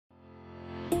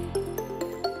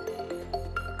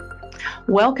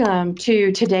Welcome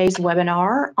to today's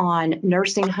webinar on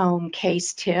nursing home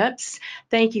case tips.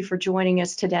 Thank you for joining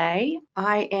us today.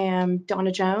 I am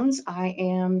Donna Jones. I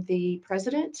am the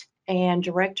President and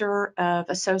Director of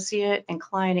Associate and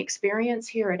Client Experience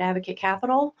here at Advocate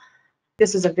Capital.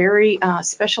 This is a very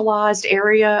specialized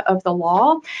area of the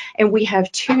law, and we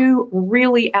have two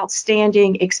really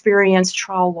outstanding experienced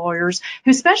trial lawyers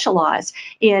who specialize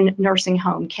in nursing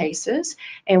home cases.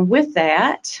 And with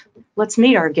that, let's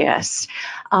meet our guests.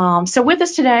 So with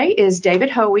us today is David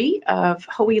Hoey of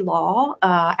Hoey Law,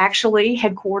 actually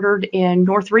headquartered in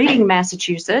North Reading,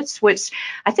 Massachusetts, which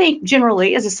I think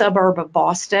generally is a suburb of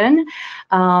Boston.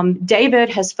 David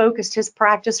has focused his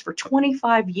practice for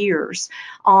 25 years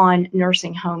on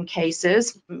nursing home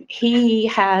cases. He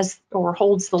has or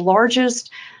holds the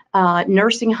largest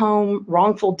nursing home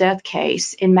wrongful death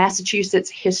case in Massachusetts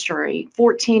history,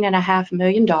 $14.5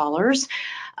 million.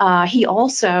 He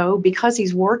also, because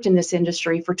he's worked in this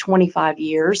industry for 25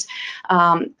 years,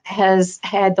 has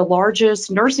had the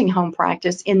largest nursing home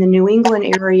practice in the New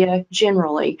England area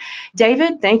generally.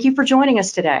 David, thank you for joining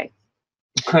us today.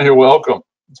 You're welcome.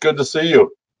 It's good to see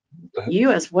you.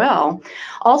 You as well.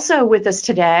 Also with us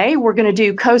today, we're going to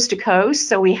do coast to coast.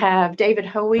 So we have David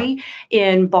Hoey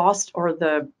in Boston or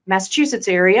the Massachusetts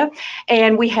area,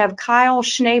 and we have Kyle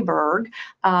Schneberg.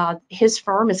 His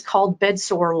firm is called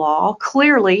Bedsore.Law,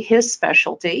 clearly his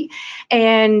specialty.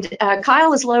 And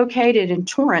Kyle is located in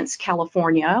Torrance,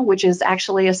 California, which is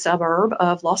actually a suburb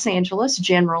of Los Angeles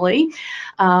generally.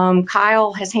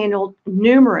 Kyle has handled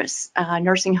numerous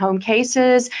nursing home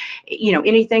cases,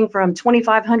 anything from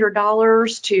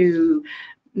 $2,500 to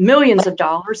millions of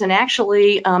dollars, and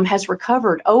actually has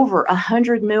recovered over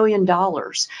 $100 million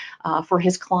for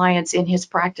his clients in his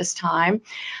practice time.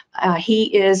 He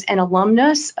is an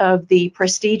alumnus of the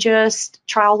prestigious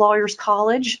Trial Lawyers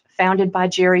College, founded by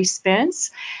Jerry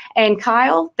Spence. And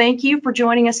Kyle, thank you for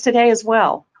joining us today as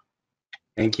well.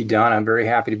 Thank you, Don. I'm very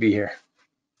happy to be here.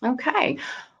 Okay.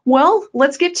 Well,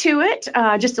 let's get to it.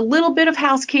 Just a little bit of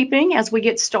housekeeping as we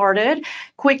get started.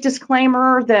 Quick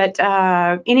disclaimer that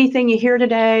anything you hear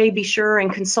today, be sure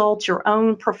and consult your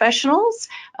own professionals.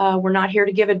 We're not here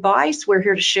to give advice. We're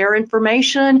here to share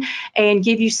information and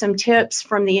give you some tips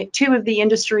from two of the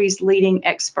industry's leading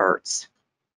experts.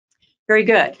 Very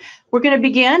good. We're going to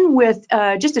begin with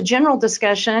just a general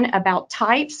discussion about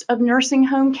types of nursing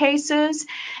home cases.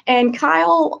 And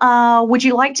Kyle, would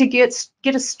you like to get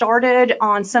us started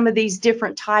on some of these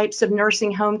different types of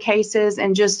nursing home cases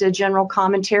and just a general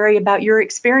commentary about your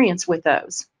experience with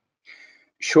those?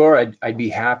 Sure, I'd be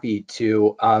happy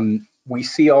to. We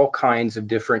see all kinds of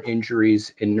different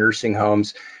injuries in nursing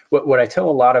homes. What I tell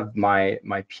a lot of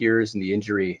my peers in the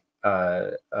injury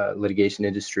litigation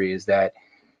industry is that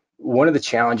one of the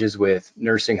challenges with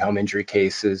nursing home injury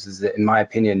cases is that, in my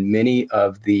opinion, many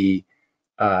of the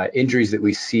injuries that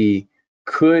we see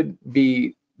could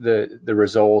be the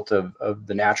result of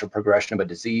the natural progression of a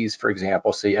disease, for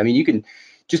example. So, I mean,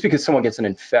 just because someone gets an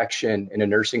infection in a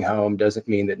nursing home doesn't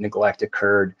mean that neglect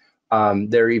occurred.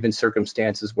 There are even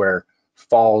circumstances where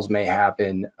falls may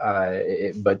happen,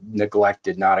 but neglect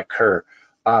did not occur.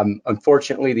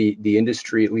 Unfortunately, the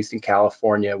industry, at least in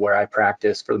California, where I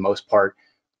practice for the most part,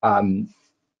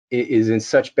 is in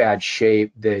such bad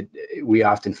shape that we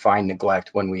often find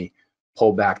neglect when we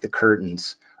pull back the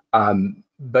curtains.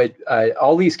 But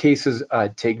all these cases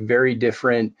take very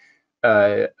different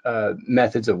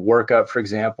methods of workup. For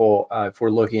example, if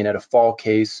we're looking at a fall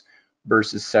case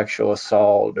versus sexual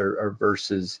assault or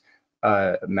versus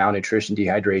malnutrition,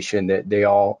 dehydration, that they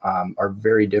all are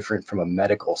very different from a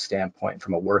medical standpoint,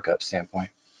 from a workup standpoint.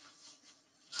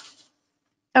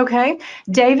 Okay.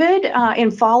 David, in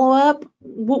follow-up,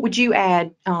 what would you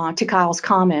add to Kyle's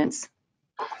comments?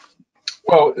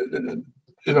 Well, the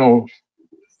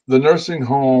nursing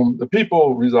home, the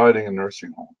people residing in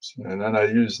nursing homes, and then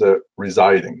I use that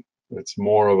residing, it's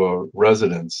more of a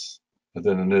residence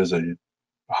than it is a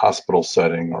hospital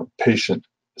setting or patient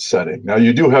setting. Now,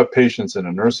 you do have patients in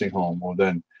a nursing home who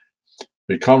then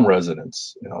become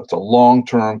residents. It's a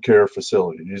long-term care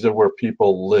facility. These are where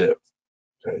people live.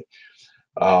 Okay.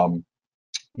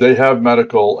 They have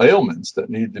medical ailments that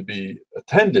need to be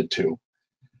attended to,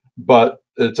 but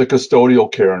it's a custodial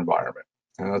care environment.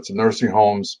 And that's a nursing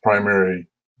home's primary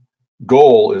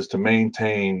goal, is to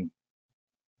maintain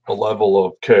a level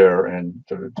of care and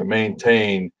to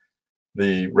maintain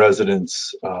the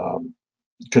residents'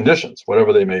 conditions,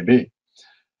 whatever they may be.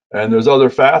 And there's other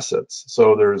facets.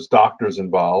 So there's doctors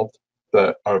involved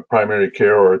that are primary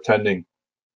care or attending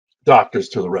doctors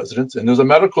to the residents, and there's a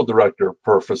medical director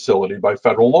per facility by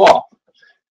federal law.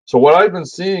 So what I've been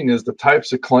seeing is the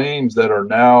types of claims that are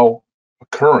now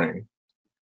occurring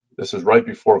this is right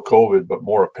before COVID, but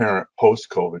more apparent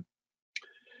post-COVID,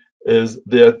 is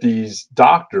that these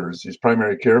doctors, these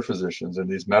primary care physicians, and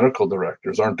these medical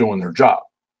directors aren't doing their job.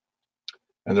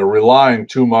 And they're relying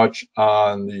too much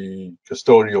on the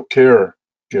custodial care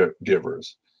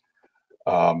givers.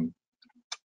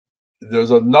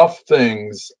 There's enough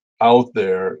things out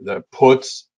there that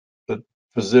puts the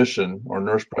physician or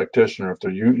nurse practitioner, if they're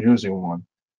using one,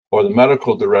 or the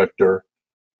medical director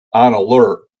on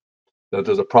alert that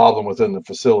there's a problem within the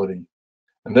facility,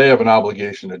 and they have an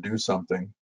obligation to do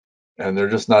something, and they're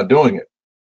just not doing it.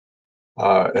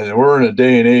 And we're in a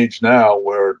day and age now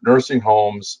where nursing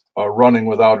homes are running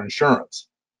without insurance,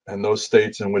 and those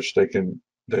states in which they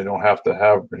don't have to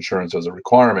have insurance as a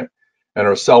requirement and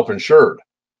are self-insured.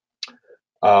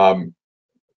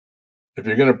 If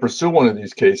you're going to pursue one of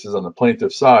these cases on the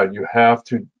plaintiff side, you have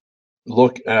to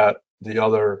look at the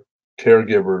other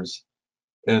caregivers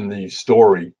in the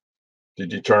story to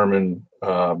determine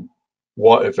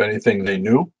what, if anything, they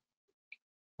knew,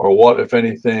 or what, if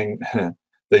anything,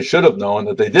 they should have known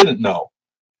that they didn't know.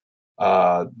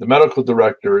 The medical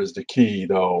director is the key,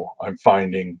 though, I'm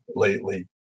finding lately.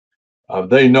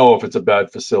 They know if it's a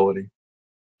bad facility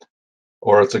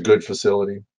or it's a good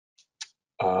facility.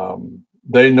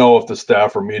 They know if the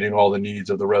staff are meeting all the needs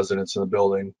of the residents in the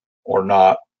building or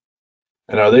not.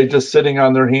 And are they just sitting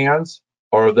on their hands,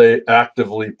 or are they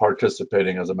actively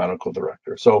participating as a medical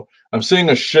director? So I'm seeing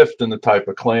a shift in the type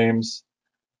of claims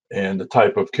and the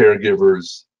type of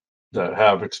caregivers that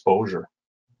have exposure.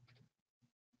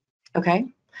 Okay.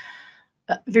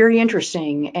 Very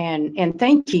interesting, and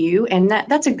thank you. And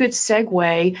that's a good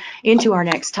segue into our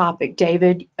next topic,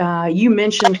 David. You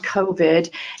mentioned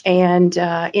COVID, and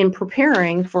in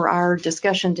preparing for our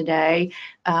discussion today,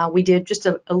 we did just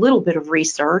a little bit of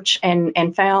research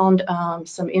and found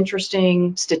some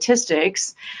interesting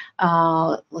statistics.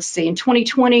 Let's see, in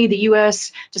 2020, the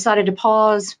U.S. decided to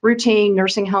pause routine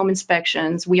nursing home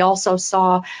inspections. We also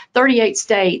saw 38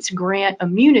 states grant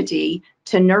immunity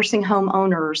to nursing home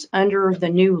owners under the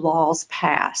new laws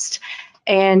passed.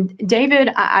 And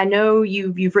David, I know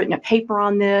you've written a paper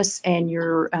on this, and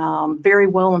you're very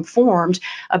well informed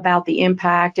about the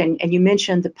impact, and you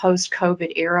mentioned the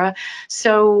post-COVID era.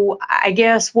 So I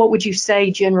guess, what would you say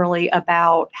generally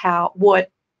about what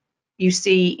you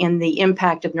see in the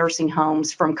impact of nursing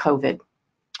homes from COVID?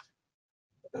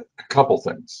 A couple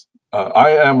things.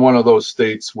 I am one of those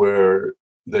states where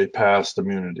they passed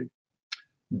immunity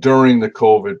during the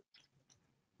COVID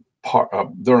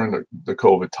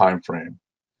time frame.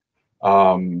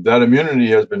 That immunity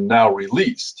has been now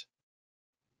released.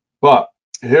 But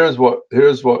here's what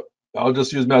I'll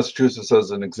just use Massachusetts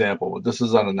as an example. This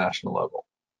is on a national level.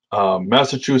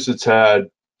 Massachusetts had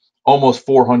almost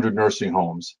 400 nursing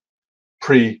homes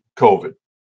pre-COVID.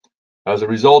 As a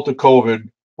result of COVID,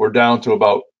 we're down to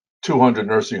about 200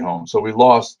 nursing homes. So we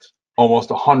lost almost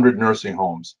 100 nursing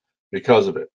homes because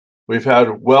of it. We've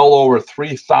had well over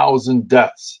 3,000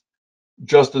 deaths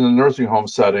just in the nursing home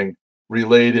setting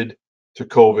related to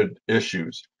COVID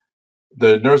issues.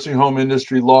 The nursing home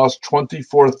industry lost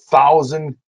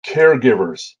 24,000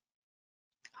 caregivers,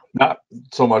 not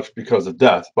so much because of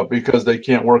death, but because they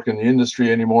can't work in the industry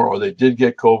anymore, or they did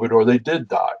get COVID, or they did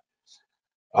die.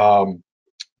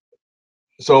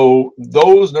 So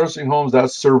those nursing homes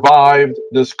that survived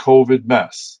this COVID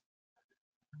mess,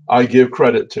 I give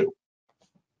credit to.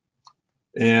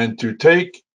 And to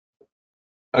take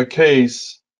a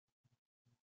case,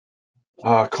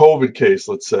 a COVID case,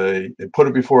 let's say, and put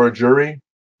it before a jury,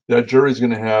 that jury is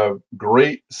going to have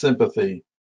great sympathy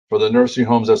for the nursing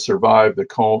homes that survived the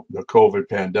COVID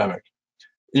pandemic.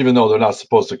 Even though they're not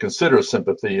supposed to consider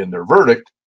sympathy in their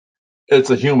verdict,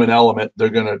 it's a human element. They're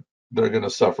going to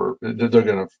suffer. They're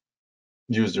going to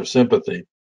use their sympathy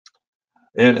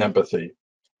and empathy.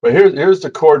 But here's the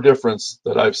core difference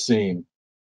that I've seen,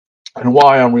 and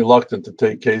why I'm reluctant to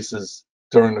take cases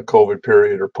during the COVID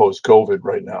period or post-COVID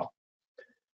right now.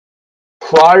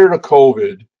 Prior to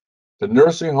COVID, the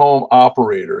nursing home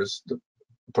operators,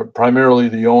 primarily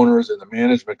the owners and the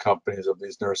management companies of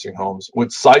these nursing homes,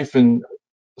 would siphon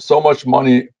so much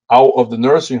money out of the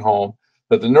nursing home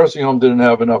that the nursing home didn't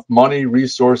have enough money,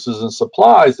 resources, and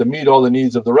supplies to meet all the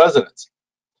needs of the residents.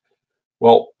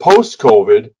 Well,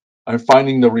 post-COVID, I'm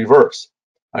finding the reverse.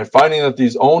 I'm finding that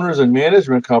these owners and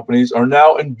management companies are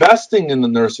now investing in the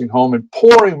nursing home and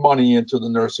pouring money into the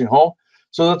nursing home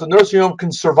so that the nursing home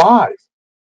can survive.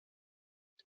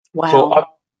 Wow. So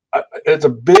it's a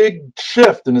big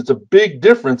shift, and it's a big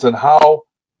difference in how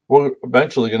we're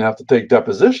eventually going to have to take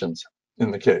depositions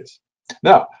in the case.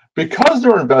 Now, because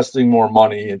they're investing more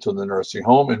money into the nursing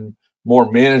home and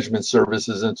more management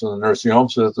services into the nursing home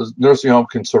so that the nursing home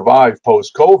can survive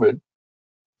post-COVID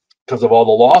because of all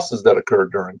the losses that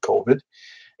occurred during COVID,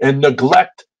 and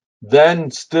neglect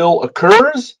then still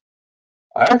occurs,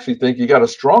 I actually think you got a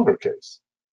stronger case.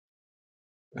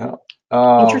 Yeah.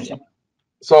 Interesting.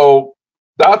 So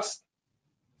that's,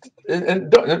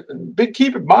 and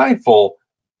keep it mindful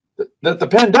that the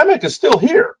pandemic is still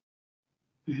here.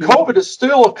 Mhm. COVID is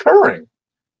still occurring,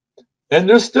 and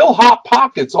there's still hot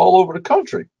pockets all over the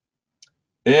country.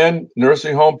 And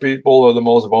nursing home people are the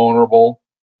most vulnerable,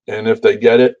 and if they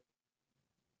get it,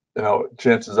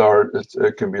 chances are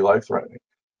it can be life-threatening.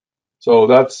 So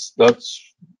that's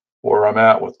where I'm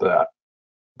at with that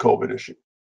COVID issue.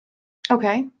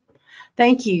 Okay.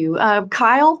 Thank you.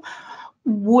 Kyle,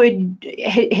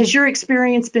 has your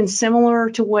experience been similar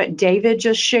to what David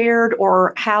just shared,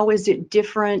 or how is it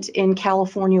different in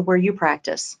California where you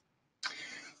practice?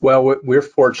 Well, we're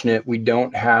fortunate. We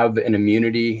don't have an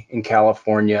immunity in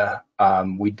California.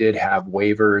 We did have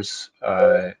waivers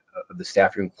of the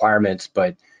staffing requirements,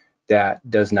 but that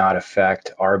does not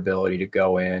affect our ability to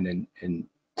go in and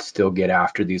still get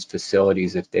after these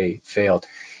facilities if they failed.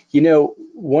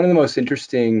 One of the most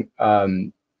interesting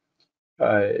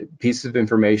pieces of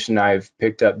information I've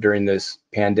picked up during this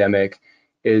pandemic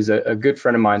is a good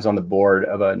friend of mine's on the board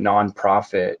of a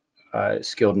nonprofit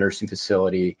skilled nursing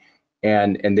facility,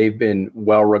 and they've been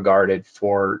well regarded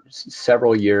for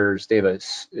several years. They have an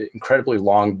incredibly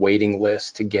long waiting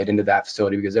list to get into that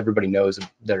facility because everybody knows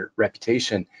their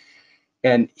reputation.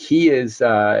 And he's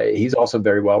also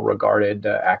very well regarded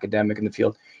academic in the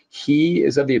field. He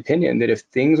is of the opinion that if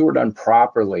things were done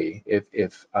properly,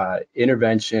 if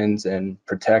interventions and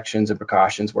protections and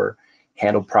precautions were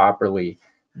handled properly,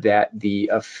 that the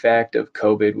effect of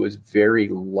COVID was very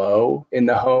low in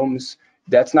the homes.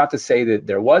 That's not to say that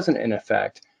there wasn't an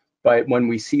effect, but when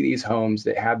we see these homes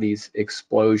that have these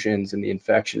explosions in the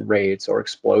infection rates or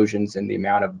explosions in the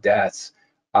amount of deaths,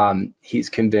 he's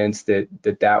convinced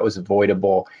that was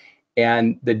avoidable.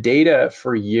 And the data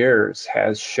for years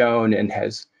has shown and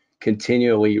has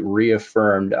continually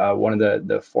reaffirmed. One of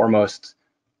the foremost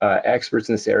experts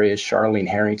in this area is Charlene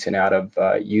Harrington out of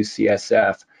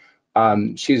UCSF.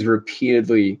 She's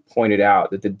repeatedly pointed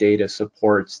out that the data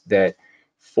supports that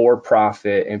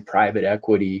for-profit and private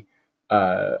equity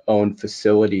owned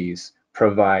facilities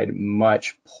provide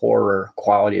much poorer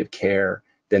quality of care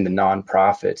than the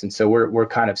nonprofits. And so we're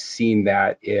kind of seeing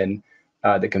that in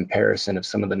the comparison of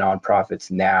some of the nonprofits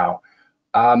now.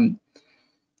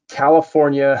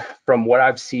 California, from what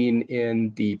I've seen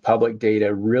in the public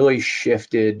data, really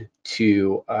shifted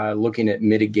to looking at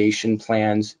mitigation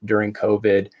plans during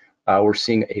COVID. We're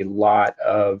seeing a lot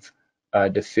of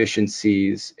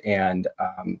deficiencies and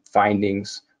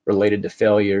findings related to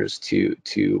failures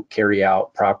to carry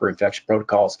out proper infection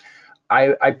protocols.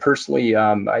 I personally,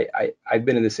 I've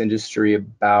been in this industry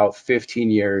about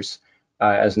 15 years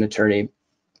as an attorney,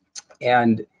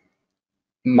 and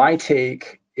my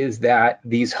take is that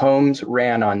these homes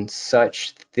ran on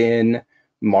such thin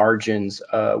margins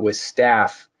with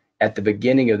staff at the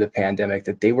beginning of the pandemic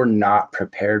that they were not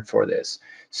prepared for this.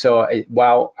 So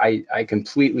while I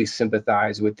completely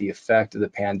sympathize with the effect of the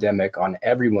pandemic on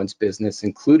everyone's business,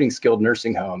 including skilled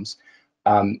nursing homes,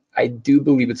 I do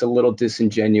believe it's a little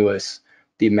disingenuous,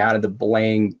 the amount of the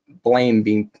blame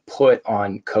being put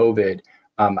on COVID.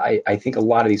 I think a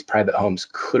lot of these private homes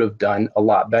could have done a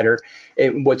lot better.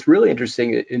 And what's really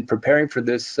interesting in preparing for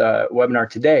this webinar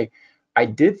today, I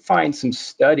did find some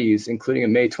studies, including a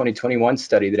May 2021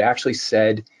 study that actually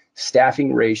said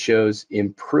staffing ratios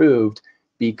improved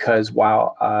because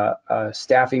while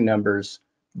staffing numbers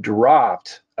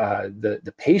dropped,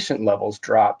 the patient levels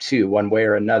dropped too, one way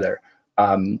or another.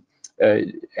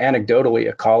 Anecdotally,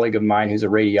 a colleague of mine who's a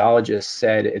radiologist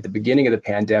said at the beginning of the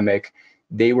pandemic,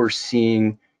 they were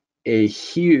seeing a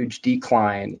huge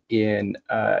decline in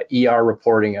ER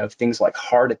reporting of things like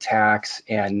heart attacks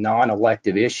and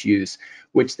non-elective issues,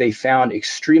 which they found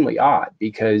extremely odd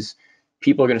because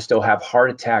people are going to still have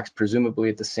heart attacks, presumably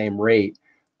at the same rate,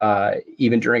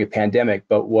 even during a pandemic.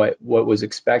 But what was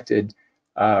expected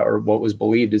or what was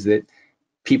believed is that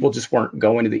people just weren't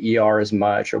going to the ER as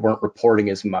much or weren't reporting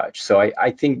as much. So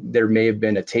I think there may have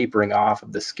been a tapering off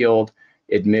of the skilled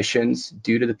admissions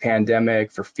due to the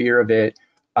pandemic for fear of it.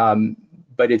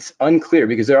 But it's unclear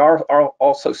because there are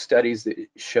also studies that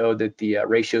show that the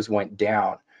ratios went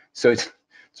down. So it's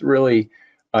really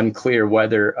unclear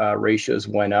whether ratios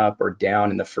went up or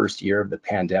down in the first year of the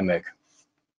pandemic.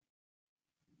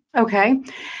 Okay.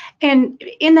 And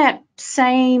in that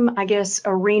same, I guess,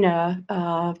 arena,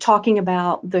 talking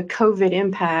about the COVID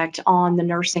impact on the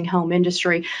nursing home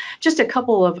industry, just a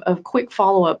couple of quick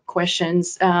follow-up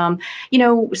questions. So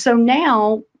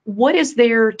now, what is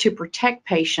there to protect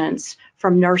patients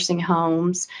from nursing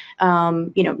homes?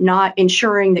 Not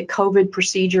ensuring that COVID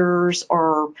procedures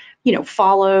are,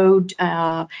 followed.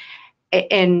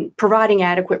 And providing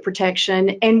adequate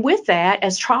protection. And with that,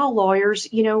 as trial lawyers,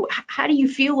 how do you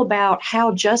feel about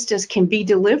how justice can be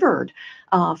delivered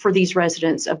for these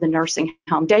residents of the nursing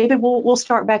home? David, we'll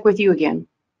start back with you again.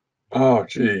 Oh,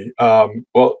 gee.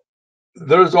 Well,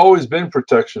 there's always been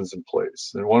protections in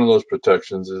place. And one of those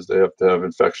protections is they have to have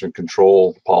infection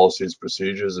control policies,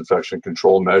 procedures, infection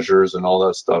control measures, and all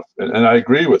that stuff. And I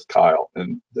agree with Kyle.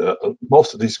 And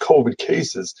most of these COVID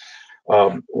cases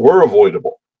were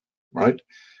avoidable, right?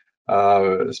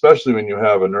 Especially when you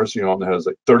have a nursing home that has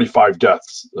like 35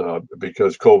 deaths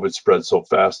because COVID spread so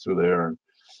fast through there.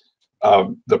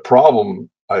 The problem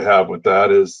I have with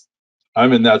that is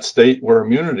I'm in that state where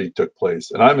immunity took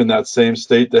place, and I'm in that same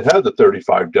state that had the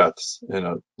 35 deaths in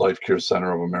a Life Care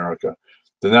Center of America.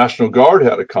 The National Guard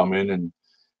had to come in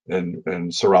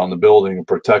and surround the building and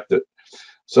protect it.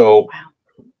 So,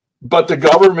 but the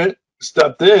government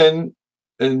stepped in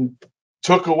and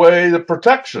took away the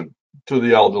protection to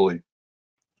the elderly.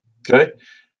 Okay.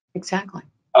 Exactly.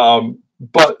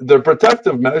 But the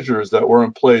protective measures that were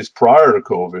in place prior to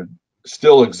COVID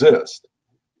still exist.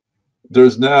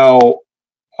 There's now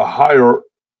a higher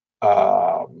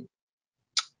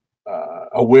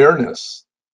awareness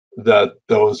that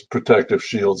those protective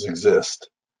shields exist.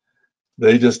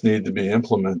 They just need to be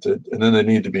implemented, and then they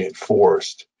need to be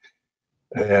enforced.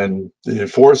 And the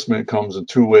enforcement comes in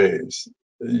two ways.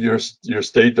 Your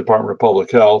state Department of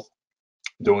Public Health,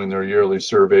 doing their yearly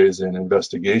surveys and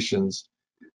investigations,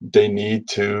 they need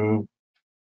to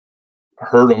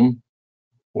hurt them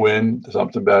when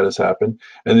something bad has happened.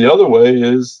 And the other way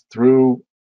is through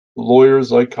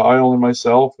lawyers like Kyle and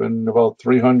myself and about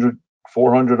 300,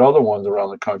 400 other ones around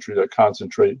the country that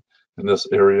concentrate in this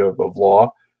area of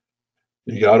law.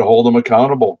 You got to hold them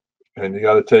accountable, and you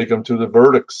got to take them to the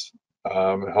verdicts,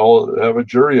 have a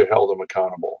jury held them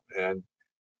accountable, and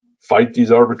fight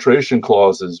these arbitration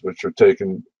clauses, which are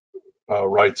taking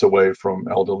rights away from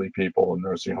elderly people in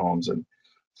nursing homes.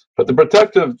 But the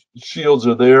protective shields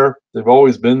are there. They've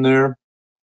always been there.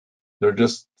 They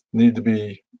just need to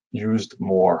be used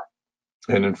more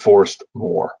and enforced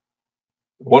more.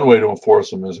 One way to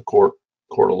enforce them is a court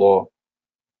of law.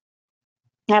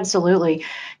 Absolutely.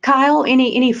 Kyle,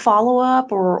 any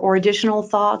follow-up or additional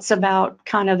thoughts about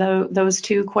kind of those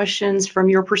two questions from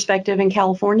your perspective in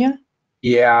California?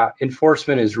 Yeah,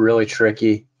 enforcement is really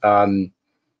tricky. I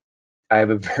have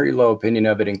a very low opinion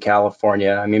of it in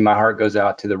California. I mean, my heart goes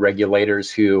out to the regulators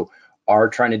who are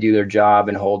trying to do their job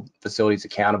and hold facilities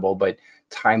accountable, but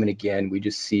time and again, we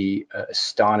just see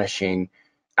astonishing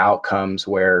outcomes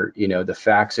where, the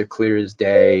facts are clear as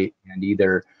day, and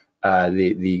either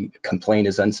the complaint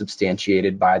is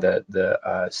unsubstantiated by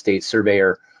the state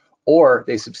surveyor, or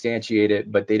they substantiate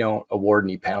it, but they don't award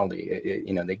any penalty.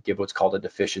 They give what's called a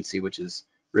deficiency, which is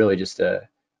really just a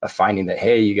finding that,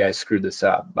 hey, you guys screwed this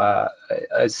up.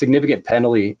 A significant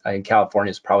penalty in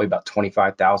California is probably about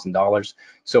 $25,000.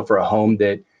 So for a home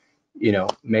that,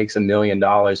 makes $1 million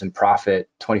in profit,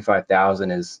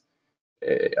 $25,000 is,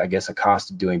 I guess, a cost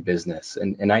of doing business.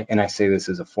 And I say this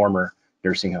as a former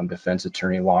nursing home defense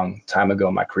attorney a long time ago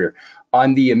in my career.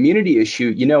 On the immunity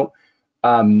issue,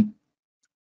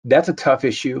 that's a tough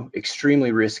issue,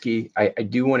 extremely risky. I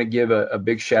do want to give a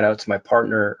big shout out to my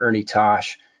partner, Ernie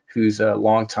Tosh, who's a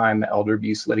longtime elder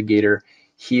abuse litigator.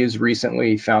 He has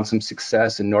recently found some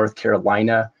success in North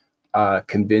Carolina,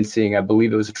 convincing, I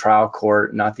believe it was a trial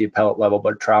court, not the appellate level,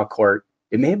 but a trial court.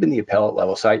 It may have been the appellate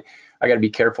level, so I got to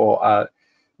be careful.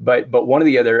 But one of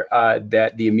the other,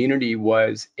 that the immunity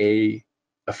was a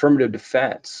affirmative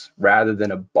defense rather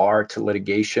than a bar to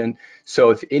litigation.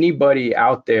 So if anybody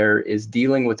out there is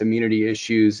dealing with immunity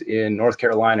issues in North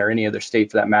Carolina or any other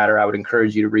state for that matter, I would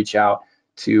encourage you to reach out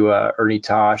to Ernie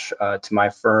Tosh, to my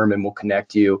firm, and we'll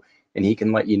connect you, and he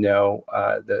can let you know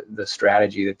the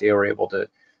strategy that they were able to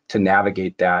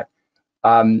navigate that.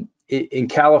 In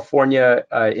California,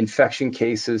 infection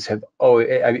cases have,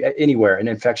 anywhere an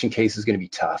infection case is going to be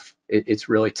tough. It's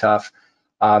really tough.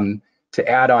 To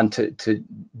add on to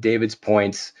David's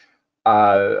points,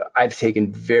 I've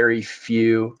taken very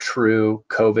few true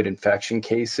COVID infection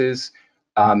cases.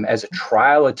 As a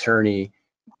trial attorney,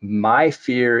 my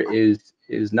fear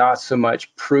is not so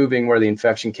much proving where the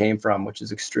infection came from, which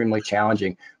is extremely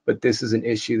challenging, but this is an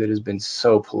issue that has been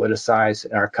so politicized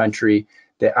in our country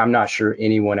that I'm not sure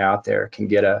anyone out there can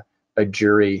get a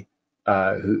jury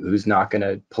who's not going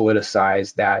to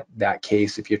politicize that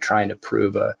case if you're trying to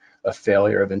prove a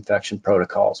failure of infection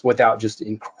protocols without just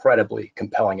incredibly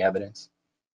compelling evidence.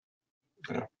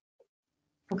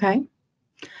 Okay.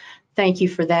 Thank you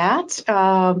for that.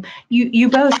 You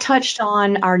both touched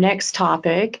on our next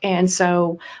topic, and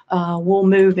so we'll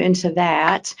move into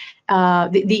that.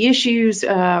 The issues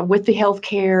with the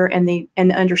healthcare and the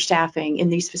understaffing in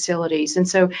these facilities. And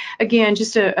so, again,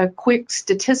 just a quick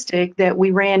statistic that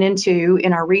we ran into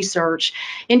in our research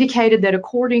indicated that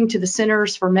according to the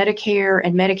Centers for Medicare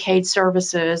and Medicaid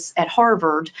Services at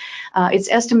Harvard,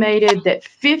 it's estimated that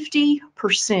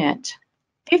 50%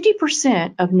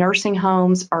 of nursing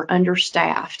homes are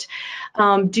understaffed.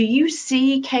 Do you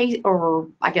see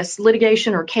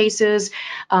litigation or cases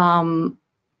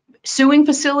suing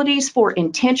facilities for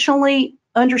intentionally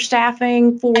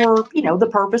understaffing for, the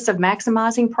purpose of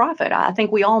maximizing profit? I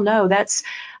think we all know that's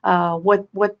what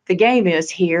the game is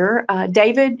here.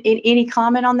 David, any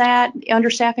comment on that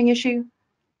understaffing issue?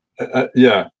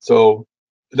 Yeah. So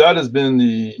that has been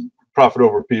the profit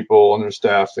over people,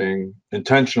 understaffing,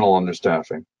 intentional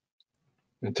understaffing,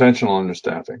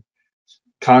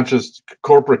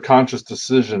 corporate conscious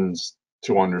decisions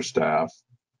to understaff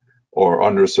or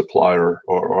undersupply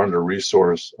or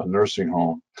under-resource a nursing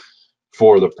home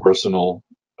for the personal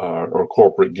or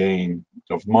corporate gain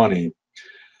of money.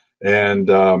 And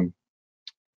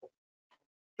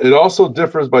it also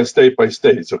differs by state.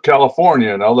 So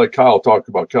California, and I'll let Kyle talk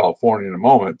about California in a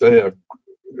moment, they have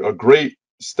a great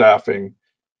staffing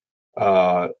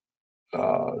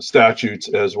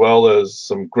statutes, as well as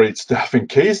some great staffing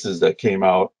cases that came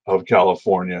out of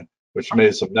California, which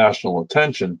made some national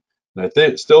attention. And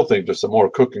I still think there's some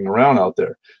more cooking around out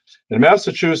there. In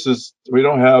Massachusetts, we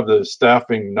don't have the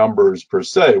staffing numbers per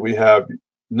se. We have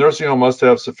nursing home must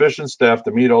have sufficient staff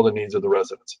to meet all the needs of the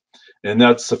residents. And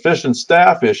that sufficient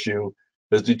staff issue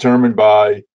is determined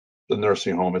by the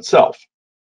nursing home itself.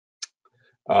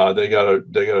 They gotta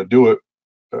do it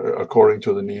according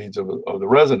to the needs of the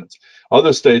residents.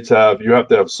 Other states you have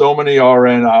to have so many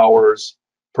RN hours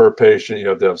per patient, you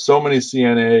have to have so many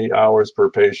CNA hours per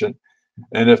patient,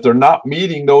 and if they're not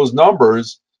meeting those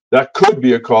numbers, that could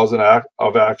be a cause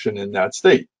of action in that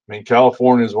state. I mean,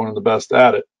 California is one of the best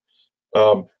at it.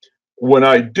 When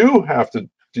I do have to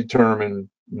determine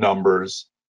numbers,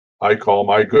 I call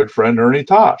my good friend Ernie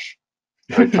Tosh.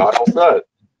 Like Kyle said,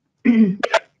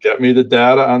 get me the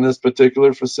data on this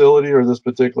particular facility or this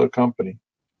particular company.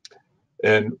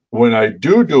 And when I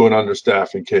do an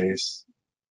understaffing case,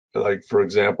 like for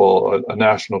example, a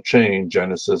national chain,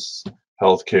 Genesis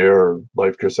Healthcare or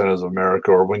Life Care Centers of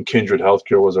America, or when Kindred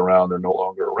Healthcare was around, they're no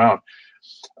longer around.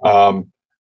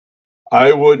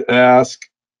 I would ask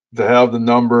to have the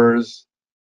numbers.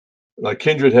 Like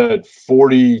Kindred had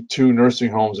 42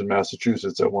 nursing homes in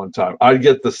Massachusetts at one time. I'd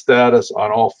get the status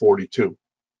on all 42,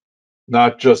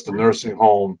 not just the nursing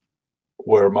home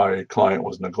where my client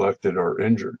was neglected or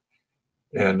injured.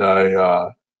 And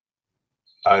I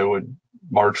would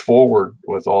march forward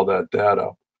with all that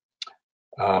data.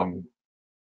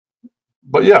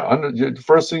 But yeah, the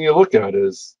first thing you look at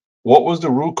is, what was the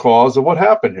root cause of what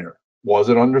happened here? Was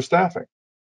it understaffing?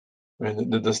 I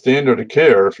mean, the standard of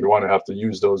care, if you want to have to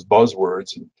use those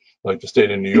buzzwords, like the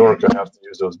state of New York, I have to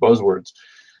use those buzzwords,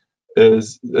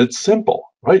 it's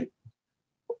simple, right?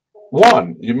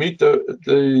 One, you meet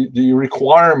the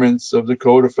requirements of the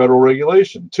Code of Federal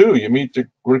Regulation. Two, you meet the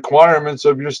requirements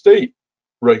of your state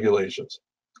regulations.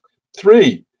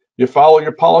 Three, you follow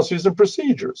your policies and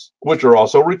procedures, which are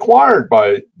also required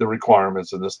by the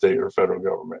requirements of the state or federal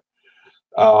government.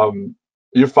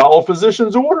 You follow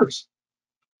physician's orders.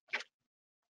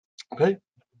 Okay,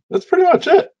 that's pretty much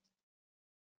it.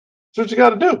 That's what you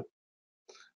got to do.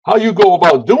 How you go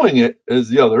about doing it is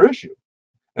the other issue.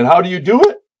 And how do you do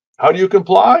it? How do you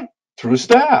comply? Through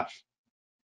staff.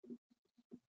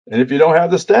 And if you don't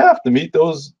have the staff to meet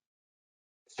those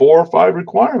 4 or 5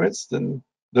 requirements, then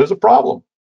there's a problem.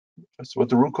 That's what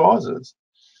the root cause is.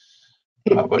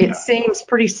 It seems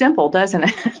pretty simple, doesn't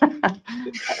it?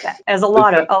 As a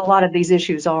lot of these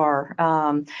issues are.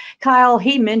 Kyle,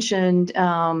 he mentioned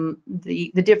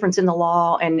the difference in the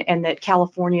law and that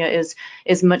California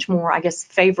is much more, I guess,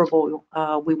 favorable,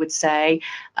 we would say.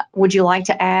 Would you like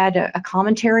to add a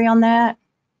commentary on that?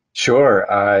 Sure.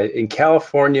 In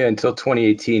California, until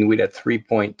 2018, we'd had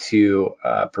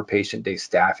 3.2 per patient day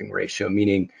staffing ratio,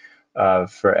 meaning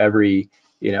for every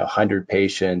 100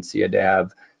 patients, you had to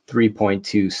have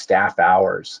 3.2 staff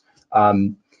hours.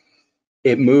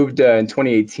 It moved in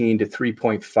 2018 to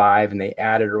 3.5, and they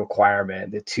added a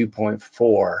requirement that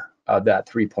 2.4 of that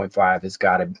 3.5 has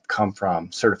got to come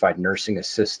from certified nursing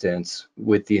assistants,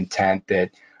 with the intent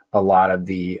that a lot of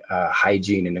the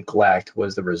hygiene and neglect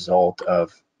was the result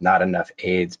of not enough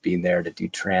aides being there to do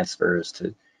transfers,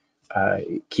 to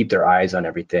keep their eyes on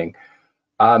everything.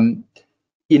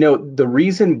 You know, the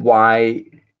reason why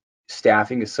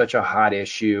staffing is such a hot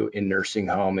issue in nursing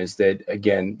home is that,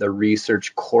 again, the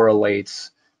research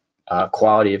correlates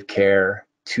quality of care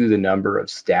to the number of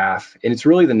staff, and it's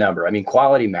really the number. I mean,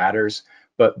 quality matters,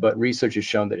 but research has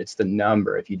shown that it's the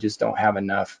number. If you just don't have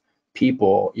enough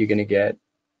people, you're going to get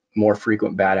more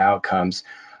frequent bad outcomes.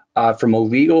 From a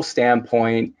legal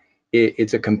standpoint,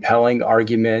 it's a compelling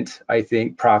argument. I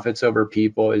think profits over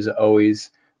people is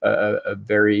always a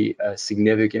very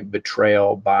significant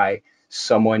betrayal by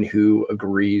someone who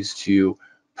agrees to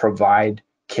provide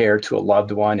care to a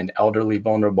loved one, an elderly,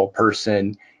 vulnerable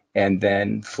person, and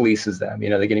then fleeces them. You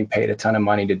know, they're getting paid a ton of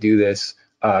money to do this,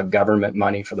 government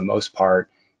money for the most part,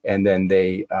 and then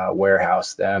they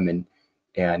warehouse them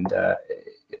and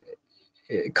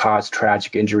cause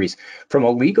tragic injuries. From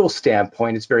a legal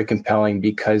standpoint, it's very compelling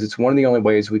because it's one of the only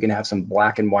ways we can have some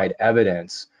black and white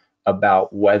evidence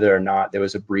about whether or not there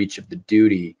was a breach of the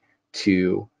duty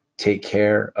to take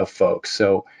care of folks.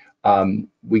 So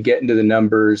we get into the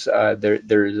numbers. There's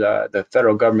the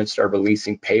federal government started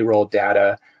releasing payroll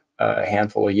data a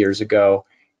handful of years ago,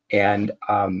 and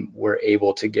we're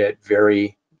able to get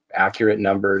very accurate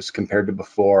numbers compared to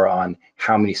before on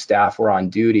how many staff were on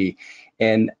duty.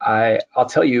 And I'll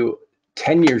tell you,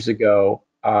 10 years ago,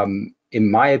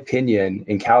 in my opinion,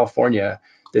 in California,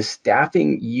 the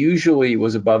staffing usually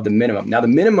was above the minimum. Now, the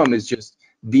minimum is just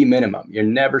the minimum. You're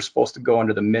never supposed to go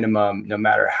under the minimum, no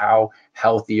matter how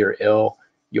healthy or ill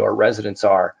your residents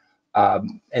are.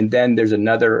 And then there's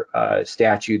another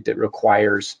statute that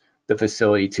requires the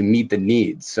facility to meet the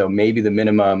needs. So maybe the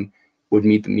minimum would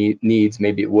meet the needs,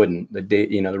 maybe it wouldn't.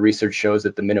 The research shows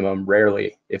that the minimum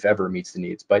rarely, if ever, meets the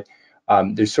needs. But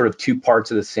there's sort of two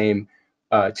parts of the same,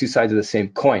 two sides of the same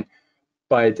coin.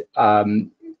 But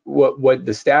what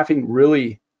the staffing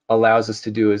really allows us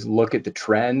to do is look at the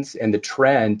trends. And the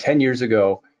trend 10 years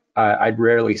ago, I'd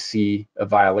rarely see a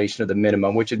violation of the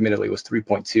minimum, which admittedly was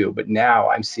 3.2. But now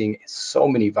I'm seeing so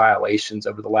many violations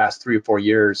over the last 3 or 4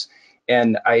 years.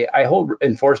 And I hold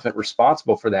enforcement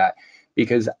responsible for that,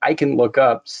 because I can look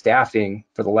up staffing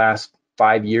for the last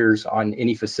 5 years on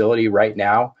any facility right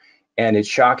now. And it's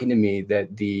shocking to me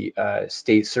that the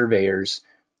state surveyors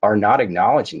are not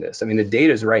acknowledging this. I mean, the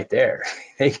data is right there.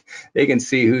 They can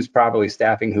see who's properly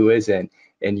staffing, who isn't,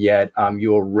 and yet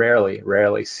you will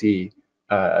rarely see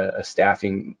a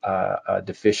staffing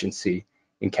deficiency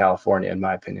in California, in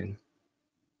my opinion.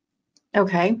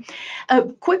 Okay. A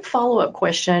quick follow-up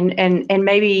question, and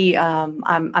maybe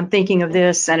I'm thinking of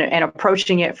this and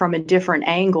approaching it from a different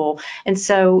angle. And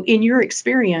so, in your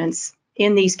experience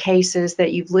in these cases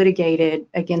that you've litigated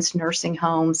against nursing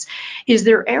homes, is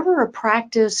there ever a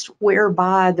practice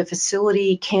whereby the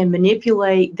facility can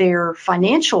manipulate their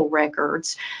financial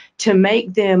records to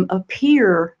make them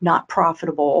appear not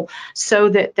profitable so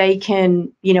that they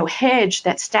can, hedge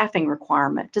that staffing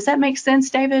requirement? Does that make sense,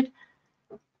 David?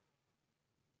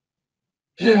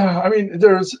 Yeah, I mean,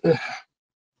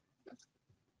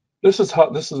 this is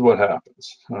what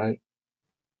happens, right?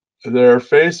 They're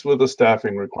faced with a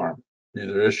staffing requirement,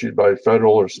 either issued by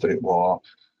federal or state law,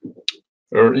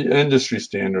 or industry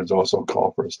standards also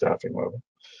call for a staffing level.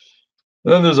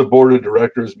 Then there's a board of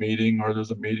directors meeting, or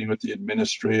there's a meeting with the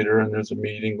administrator, and there's a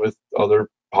meeting with other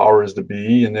powers to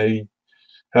be, and they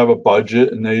have a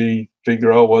budget, and they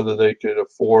figure out whether they could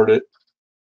afford it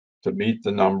to meet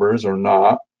the numbers or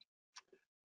not,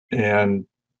 and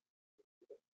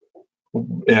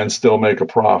still make a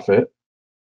profit,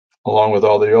 along with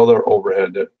all the other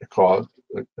overhead that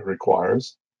it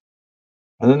requires.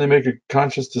 And then they make a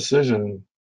conscious decision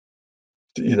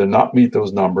to either not meet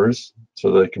those numbers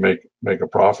so they can make a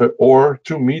profit, or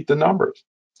to meet the numbers.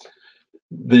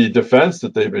 The defense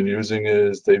that they've been using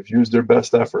is they've used their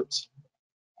best efforts.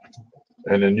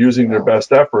 And in using their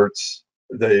best efforts,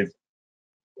 they've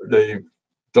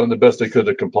done the best they could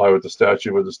to comply with the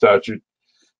statute, where the statute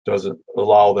doesn't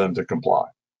allow them to comply,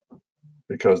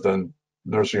 because then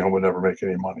nursing home would never make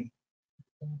any money.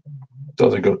 It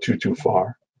doesn't go too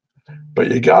far.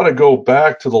 But you got to go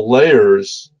back to the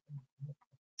layers,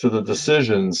 to the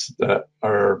decisions that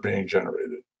are being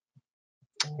generated.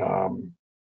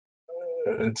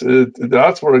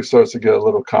 That's where it starts to get a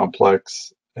little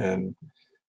complex, and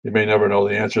you may never know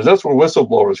the answers. That's where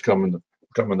whistleblowers come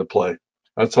into play.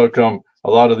 That's how come a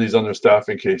lot of these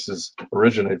understaffing cases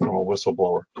originate from a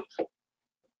whistleblower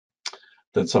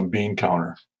than some bean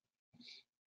counter.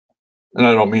 And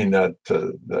I don't mean that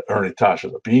that Ernie Tosh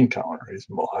is a bean counter. He's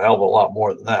a hell of a lot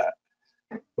more than that.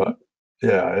 But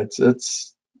yeah,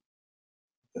 it's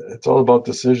all about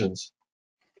decisions.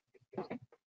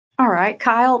 All right,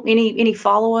 Kyle, any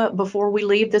follow-up before we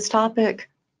leave this topic?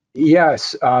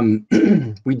 Yes,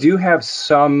 we do have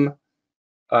some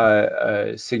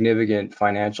significant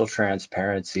financial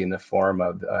transparency in the form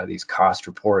of these cost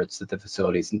reports that the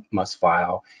facilities must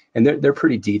file, and they're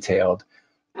pretty detailed.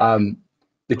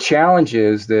 The challenge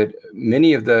is that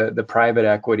many of the private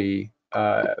equity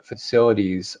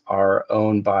facilities are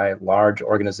owned by large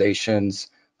organizations.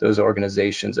 Those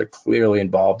organizations are clearly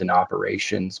involved in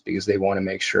operations because they want to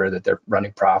make sure that they're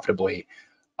running profitably.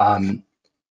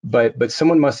 But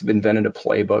someone must have invented a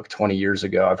playbook 20 years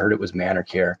ago. I've heard it was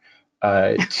ManorCare,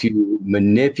 to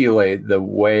manipulate the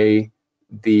way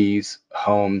these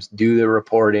homes do the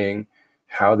reporting,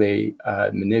 how they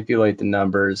manipulate the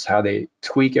numbers, how they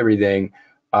tweak everything.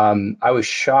 I was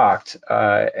shocked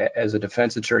as a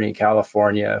defense attorney in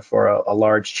California for a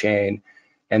large chain,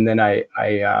 and then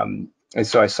and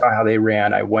so I saw how they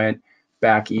ran. I went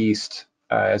back east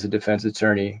as a defense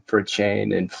attorney for a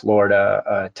chain in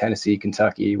Florida, Tennessee,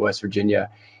 Kentucky, West Virginia,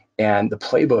 and the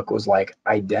playbook was like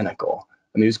identical.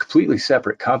 I mean, it was a completely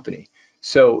separate company.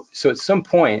 So at some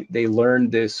point they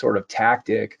learned this sort of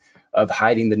tactic of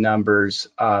hiding the numbers.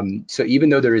 So even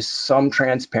though there is some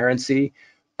transparency,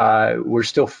 we're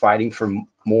still fighting for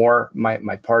more.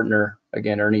 My partner,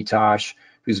 again, Ernie Tosh,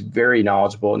 who's very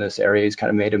knowledgeable in this area, he's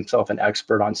kind of made himself an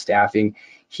expert on staffing.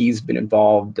 He's been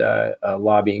involved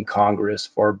lobbying Congress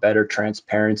for better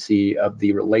transparency of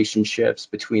the relationships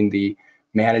between the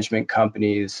management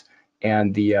companies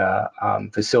and the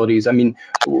facilities. I mean,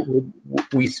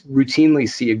 we routinely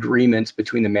see agreements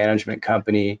between the management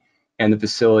company and the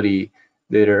facility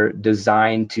that are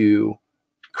designed to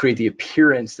create the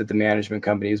appearance that the management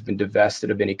company has been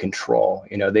divested of any control.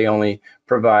 You know, they only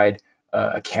provide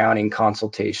accounting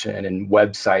consultation and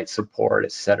website support,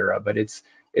 et cetera, but it's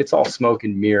all smoke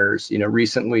and mirrors. You know,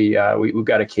 recently we've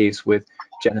got a case with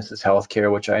Genesis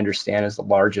Healthcare, which I understand is the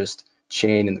largest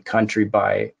chain in the country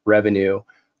by revenue.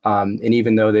 And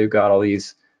even though they've got all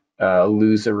these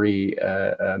illusory,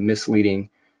 misleading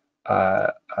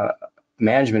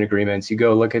management agreements, you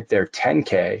go look at their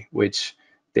 10K, which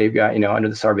they've got, you know, under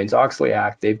the Sarbanes-Oxley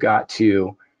Act, they've got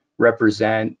to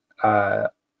represent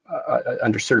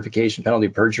under certification penalty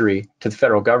of perjury to the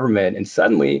federal government. And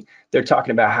suddenly they're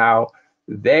talking about how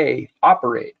they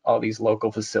operate all these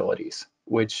local facilities,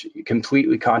 which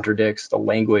completely contradicts the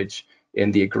language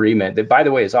in the agreement that, by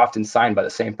the way, is often signed by the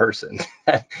same person.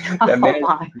 That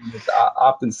management agreement is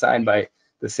often signed by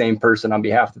the same person on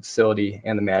behalf of the facility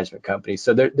and the management company.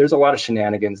 So there's a lot of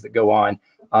shenanigans that go on.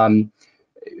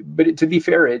 But to be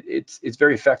fair, it's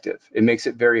very effective. It makes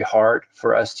it very hard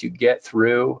for us to get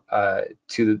through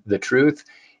to the truth.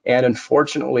 And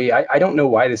unfortunately, I don't know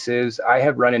why this is. I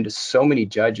have run into so many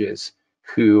judges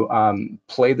who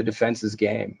play the defense's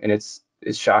game, and it's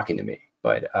shocking to me.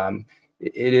 But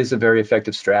it is a very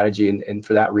effective strategy, and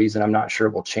for that reason, I'm not sure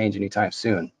it will change anytime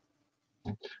soon.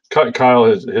 Kyle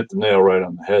has hit the nail right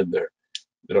on the head there.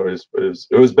 You know, it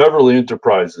was Beverly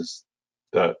Enterprises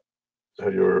that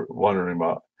you were wondering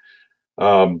about.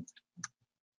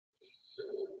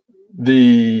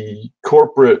 The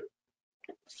corporate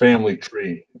family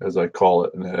tree, as I call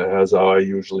it, and it has how I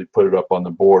usually put it up on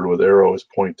the board with arrows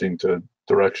pointing to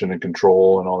direction and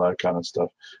control and all that kind of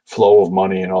stuff, flow of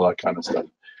money and all that kind of stuff.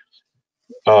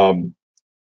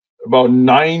 About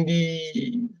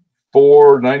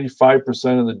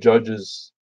 95% of the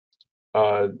judges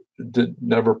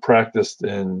never practiced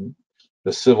in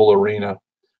the civil arena,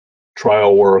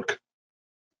 trial work,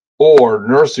 or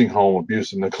nursing home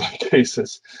abuse and neglect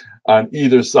cases on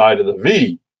either side of the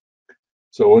V.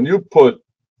 So when you put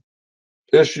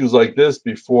issues like this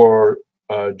before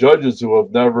judges who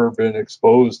have never been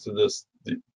exposed to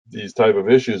these type of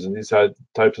issues and these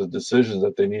types of decisions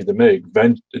that they need to make,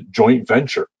 joint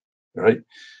venture, right?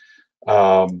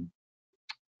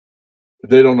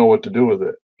 They don't know what to do with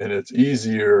it, and it's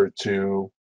easier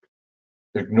to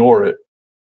ignore it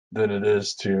than it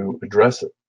is to address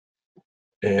it.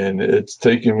 And it's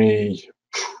taken me,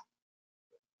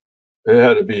 it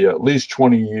had to be at least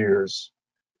 20 years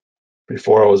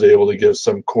before I was able to get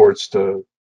some courts to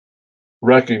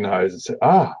recognize and say,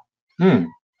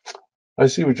 I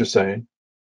see what you're saying.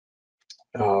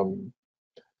 But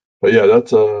yeah,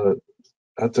 that's a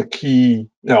key.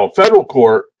 Now, federal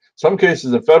court, some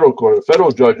cases in federal court, the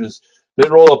federal judges, they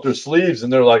roll up their sleeves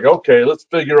and they're like, okay, let's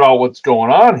figure out what's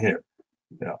going on here.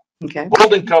 Yeah. Okay.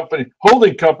 Holding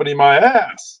company, my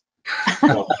ass.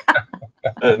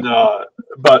 And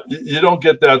but you don't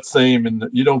get that same, and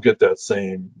you don't get that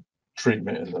same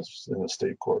treatment in the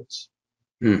state courts.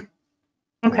 Hmm.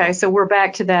 Okay, so we're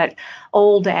back to that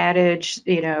old adage,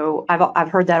 I've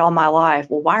heard that all my life.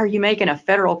 Well, why are you making a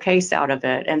federal case out of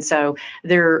it? And so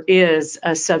there is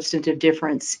a substantive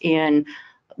difference in,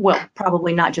 well,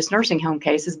 probably not just nursing home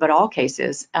cases, but all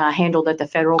cases handled at the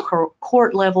federal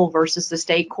court level versus the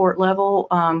state court level.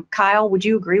 Kyle, would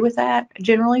you agree with that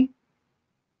generally?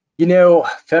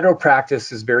 Federal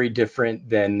practice is very different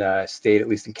than state, at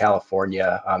least in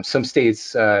California. Some states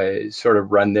sort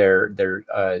of run their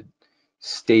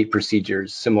state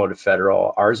procedures similar to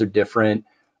federal. Ours are different.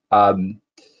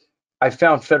 I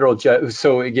found federal judge.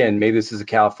 So again, maybe this is a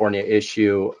California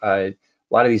issue. A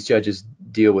lot of these judges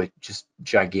deal with just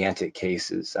gigantic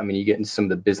cases. I mean, you get into some of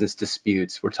the business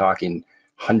disputes. We're talking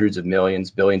hundreds of millions,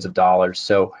 billions of dollars.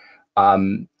 So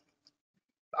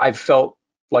I felt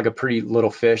like a pretty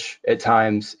little fish at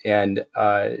times. And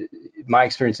my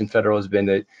experience in federal has been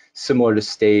that similar to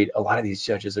state, a lot of these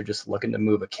judges are just looking to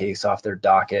move a case off their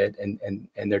docket and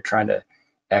they're trying to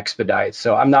expedite.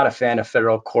 So I'm not a fan of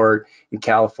federal court in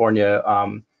California.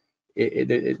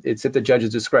 It's at the judge's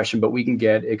discretion, but we can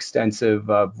get extensive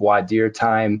voir dire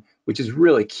time, which is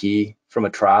really key from a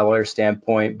trial lawyer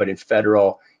standpoint. But in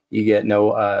federal, you get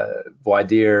no voir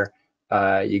dire.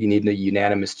 You need a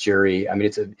unanimous jury. I mean,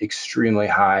 it's an extremely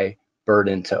high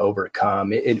burden to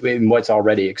overcome in what's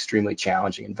already extremely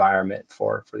challenging environment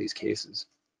for these cases.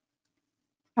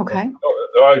 Okay.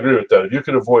 I agree with that. If you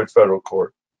can avoid federal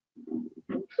court,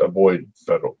 avoid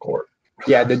federal court.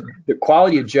 Yeah, the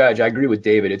quality of judge, I agree with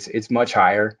David. It's much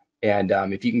higher, and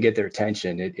if you can get their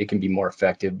attention, it can be more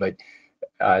effective. But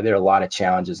there are a lot of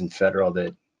challenges in federal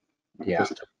that, yeah,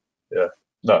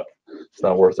 No, it's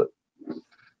not worth it.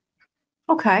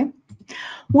 Okay.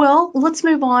 Well, let's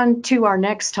move on to our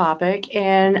next topic.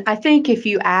 And I think if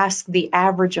you ask the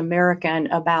average American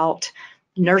about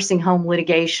nursing home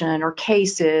litigation or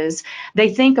cases,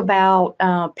 they think about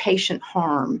patient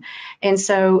harm. And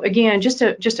so, again, just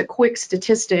a quick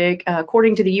statistic,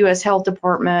 according to the U.S. Health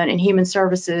Department and Human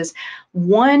Services,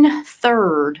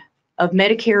 1/3 of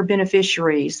Medicare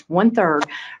beneficiaries, 1/3,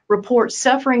 report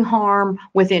suffering harm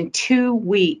within 2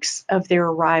 weeks of their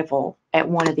arrival at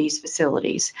one of these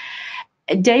facilities.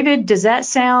 David, does that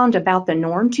sound about the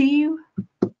norm to you?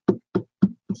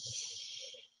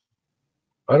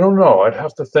 I don't know. I'd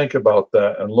have to think about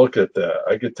that and look at that.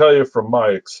 I could tell you from my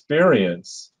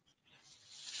experience,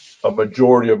 a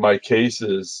majority of my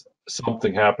cases,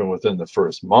 something happened within the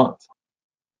first month.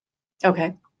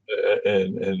 Okay.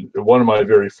 And one of my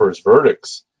very first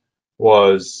verdicts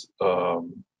was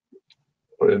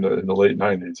in the late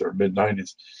 90s or mid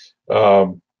 90s,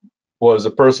 was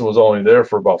a person was only there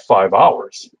for about 5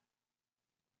 hours.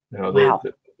 Wow.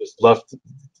 They just left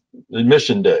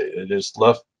admission day. They just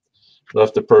left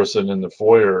the person in the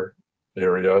foyer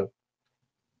area.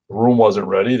 The room wasn't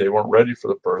ready. They weren't ready for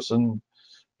the person.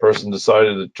 Person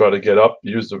decided to try to get up,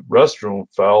 use the restroom,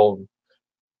 fell,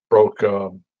 broke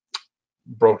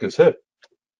his hip.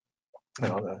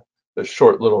 The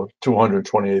short little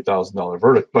 $228,000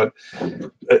 verdict. But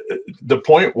the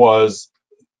point was,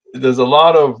 there's a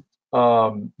lot of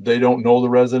they don't know the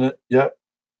resident yet.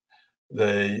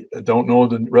 They don't know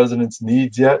the resident's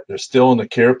needs yet. They're still in the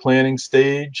care planning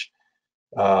stage.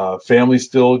 Family's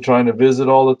still trying to visit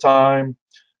all the time.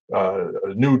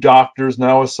 A new doctor's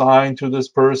now assigned to this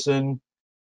person.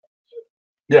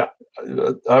 Yeah,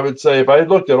 I would say if I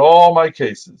looked at all my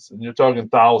cases, and you're talking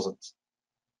thousands,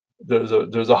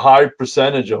 there's a high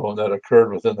percentage of them that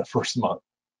occurred within the first month.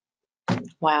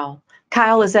 Wow.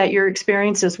 Kyle, is that your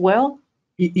experience as well?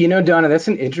 Donna, that's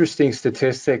an interesting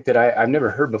statistic that I've never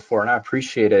heard before, and I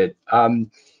appreciate it.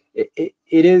 It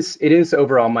is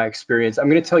overall my experience. I'm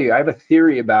going to tell you, I have a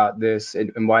theory about this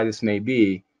and why this may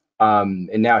be.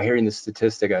 And now hearing the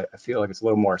statistic, I feel like it's a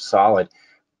little more solid.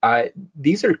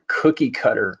 These are cookie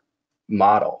cutter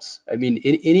models. I mean,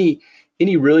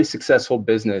 any really successful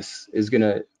business is going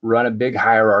to run a big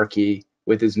hierarchy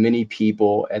with as many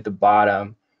people at the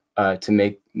bottom to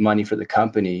make money for the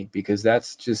company, because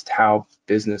that's just how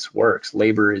business works.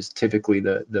 Labor is typically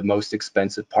the most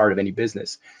expensive part of any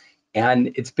business.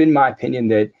 And it's been my opinion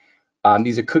that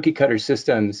these are cookie cutter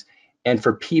systems. And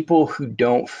for people who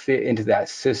don't fit into that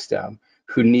system,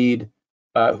 who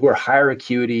are higher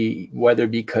acuity, whether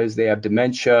because they have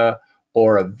dementia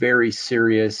or a very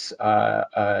serious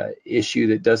issue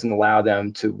that doesn't allow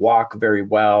them to walk very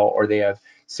well, or they have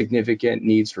significant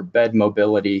needs for bed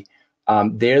mobility,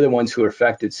 they're the ones who are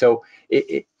affected. So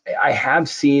I have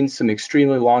seen some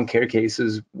extremely long care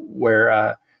cases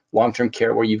where long-term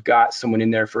care, where you've got someone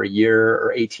in there for a year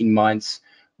or 18 months,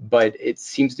 but it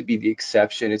seems to be the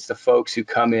exception. It's the folks who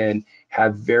come in,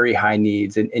 have very high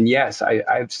needs. And yes,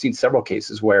 I've seen several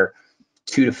cases where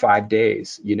 2 to 5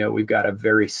 days, we've got a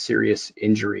very serious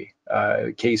injury.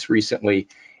 Case recently,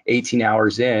 18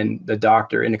 hours in, the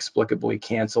doctor inexplicably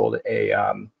canceled a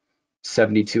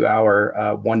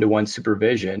 72-hour one-to-one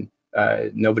supervision.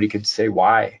 Nobody could say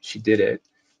why she did it.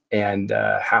 And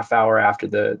half hour after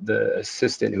the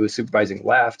assistant who was supervising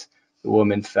left, the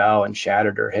woman fell and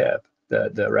shattered her hip,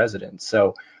 the resident.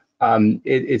 So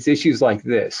it's issues like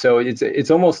this. So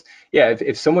it's almost,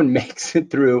 if someone makes it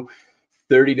through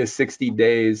 30 to 60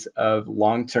 days of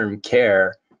long-term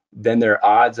care, then their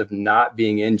odds of not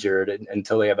being injured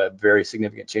until they have a very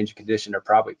significant change of condition are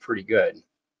probably pretty good.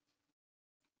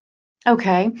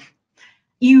 Okay.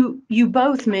 You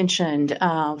both mentioned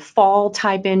fall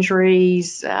type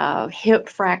injuries, hip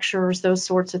fractures, those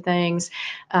sorts of things.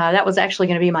 That was actually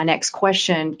going to be my next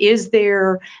question. Is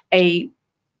there a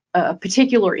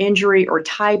particular injury or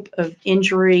type of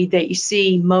injury that you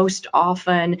see most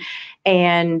often?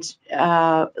 And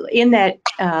in that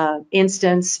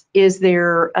instance, is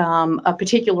there a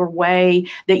particular way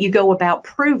that you go about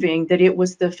proving that it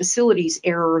was the facility's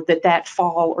error that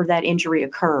fall or that injury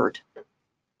occurred?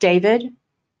 David?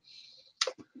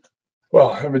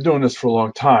 Well, I've been doing this for a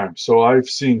long time, so I've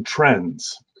seen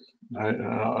trends.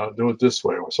 I'll do it this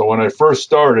way. So when I first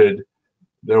started,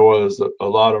 there was a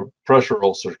lot of pressure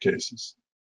ulcer cases,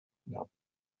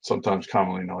 sometimes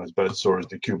commonly known as bedsores,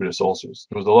 decubitus ulcers.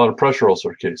 There was a lot of pressure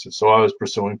ulcer cases, so I was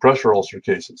pursuing pressure ulcer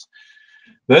cases.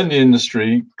 Then the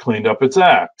industry cleaned up its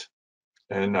act,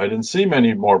 and I didn't see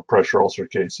many more pressure ulcer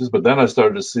cases, but then I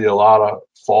started to see a lot of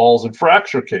falls and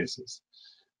fracture cases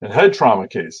and head trauma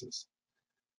cases.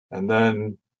 And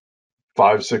then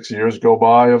 5, 6 years go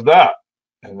by of that.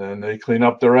 And then they clean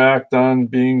up their act on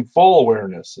being fall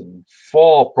awareness and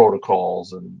fall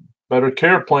protocols and better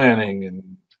care planning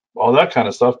and all that kind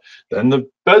of stuff. Then the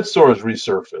bed sores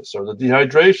resurface, or the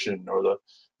dehydration, or the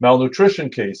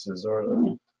malnutrition cases,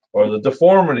 or the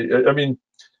deformity. I mean,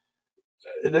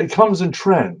 it comes in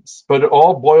trends, but it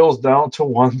all boils down to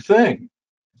one thing: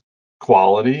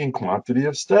 quality and quantity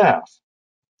of staff,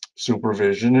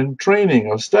 supervision and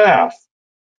training of staff.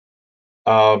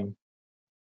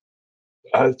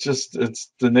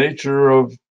 It's the nature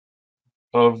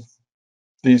of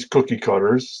these cookie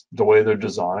cutters, the way they're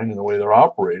designed and the way they're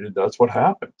operated. That's what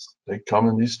happens. They come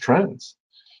in these trends,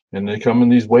 and they come in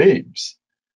these waves.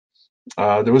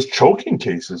 There was choking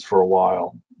cases for a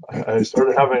while. I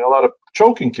started having a lot of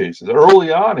choking cases.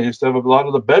 Early on, I used to have a lot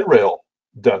of the bed rail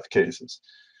death cases.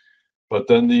 But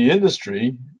then the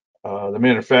industry, the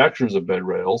manufacturers of bed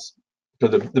rails,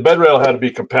 because the bed rail had to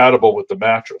be compatible with the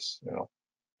mattress,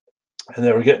 and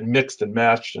they were getting mixed and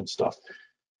matched and stuff,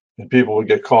 and people would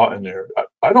get caught in there.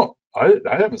 I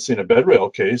haven't seen a bed rail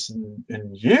case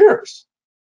in years,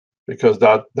 because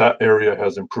that area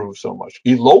has improved so much.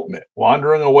 Elopement,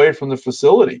 wandering away from the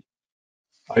facility.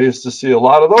 I used to see a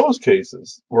lot of those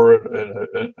cases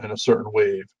were in a certain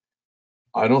wave.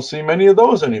 I don't see many of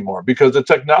those anymore, because the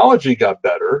technology got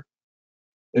better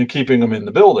in keeping them in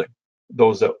the building,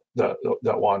 those that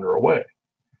wander away.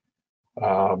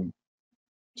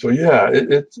 So yeah,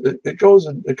 it comes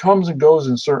and goes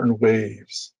in certain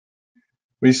waves.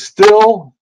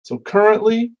 So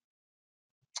currently,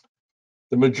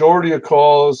 the majority of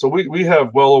calls, so we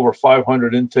have well over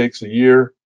 500 intakes a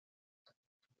year.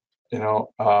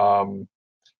 I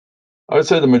would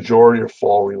say the majority are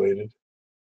fall related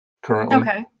currently.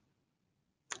 Okay.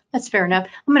 That's fair enough.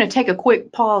 I'm going to take a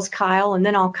quick pause, Kyle, and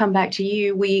then I'll come back to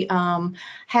you. We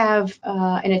have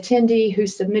an attendee who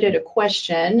submitted a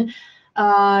question.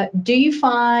 Do you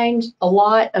find a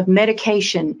lot of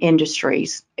medication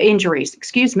injuries?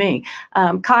 Excuse me.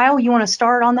 Kyle, you want to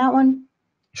start on that one?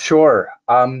 Sure.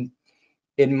 In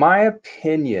my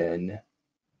opinion,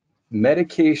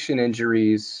 medication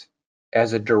injuries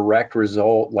as a direct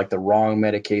result, like the wrong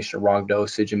medication or wrong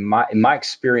dosage, in my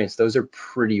experience, those are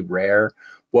pretty rare.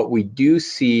 What we do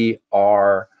see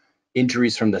are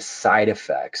injuries from the side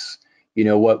effects.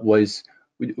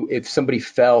 If somebody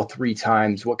fell 3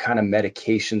 times, what kind of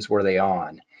medications were they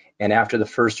on? And after the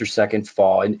first or second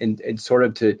fall, and sort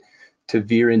of to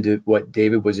veer into what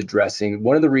David was addressing,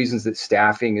 one of the reasons that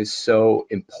staffing is so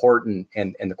important,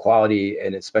 and the quality,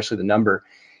 and especially the number,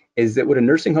 is that what a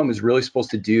nursing home is really supposed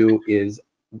to do is,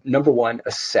 number one,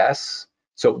 assess.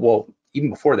 So, well, even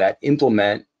before that,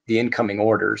 implement the incoming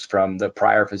orders from the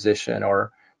prior physician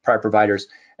or prior providers,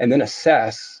 and then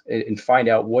assess and find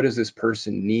out, what does this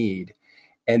person need?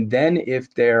 And then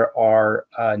if there are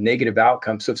negative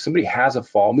outcomes, so if somebody has a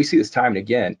fall, and we see this time and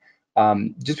again,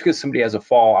 Just because somebody has a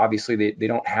fall, obviously they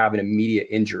don't have an immediate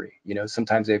injury. You know,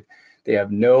 sometimes they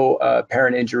have no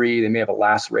apparent injury. They may have a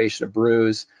laceration, a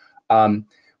bruise.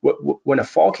 When a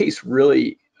fall case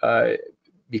really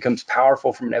becomes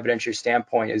powerful from an evidentiary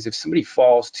standpoint is if somebody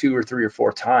falls 2 or 3 or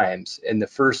 4 times, and the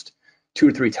first 2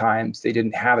 or 3 times they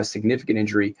didn't have a significant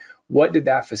injury, what did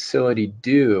that facility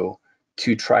do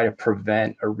to try to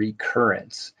prevent a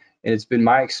recurrence? And it's been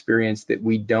my experience that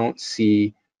we don't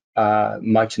see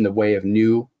much in the way of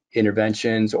new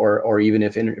interventions, or even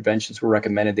if interventions were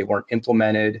recommended, they weren't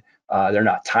implemented, they're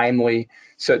not timely.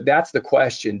 So that's the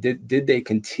question. Did they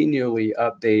continually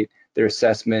update their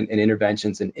assessment and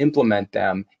interventions and implement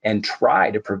them and try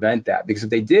to prevent that? Because if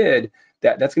they did,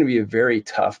 that's going to be a very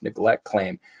tough neglect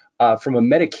claim. From a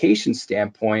medication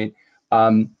standpoint,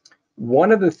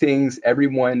 one of the things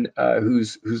everyone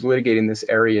who's litigating this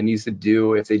area needs to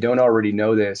do, if they don't already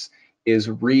know this, is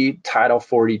read Title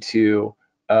 42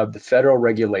 of the federal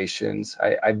regulations.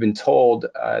 I've been told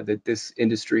that this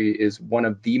industry is one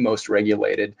of the most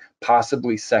regulated,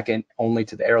 possibly second only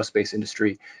to the aerospace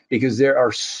industry, because there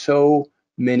are so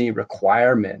many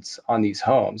requirements on these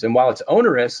homes. And while it's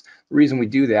onerous, the reason we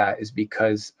do that is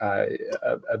because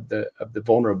of the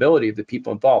vulnerability of the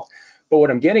people involved. But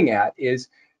what I'm getting at is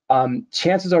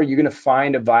chances are you're going to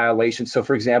find a violation. So,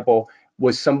 for example,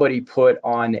 was somebody put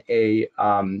on a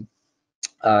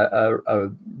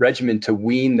regimen to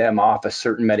wean them off a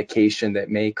certain medication that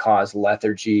may cause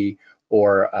lethargy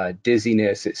or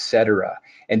dizziness, etc.?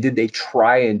 And did they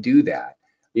try and do that?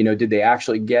 You know, did they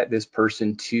actually get this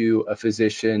person to a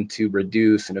physician to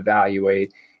reduce and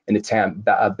evaluate and attempt?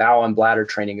 Bowel and bladder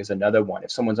training is another one.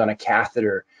 If someone's on a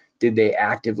catheter, did they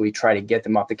actively try to get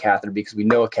them off the catheter? Because we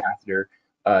know a catheter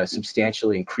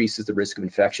substantially increases the risk of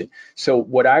infection. So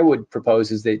what I would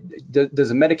propose is that does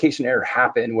a medication error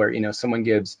happen where, you know, someone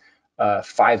gives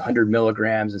 500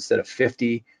 milligrams instead of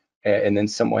 50, and then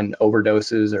someone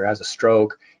overdoses or has a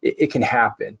stroke? It can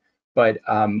happen. But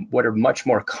what are much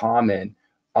more common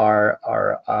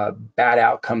are bad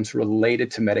outcomes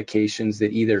related to medications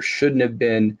that either shouldn't have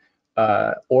been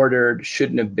ordered,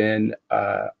 shouldn't have been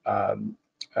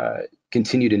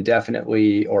continued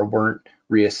indefinitely, or weren't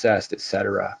reassessed,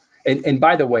 etc. And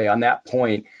by the way, on that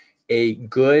point, a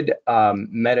good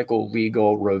medical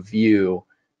legal review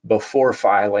before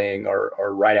filing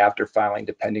or right after filing,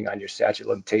 depending on your statute of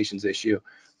limitations issue,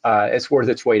 it's worth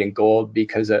its weight in gold,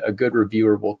 because a good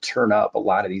reviewer will turn up a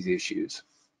lot of these issues.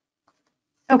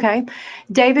 Okay.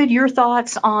 David, your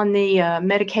thoughts on the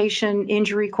medication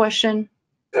injury question?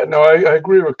 No, I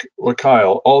agree with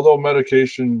Kyle. Although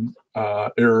medication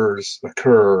errors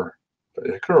occur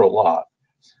a lot,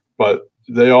 but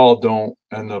they all don't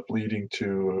end up leading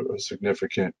to a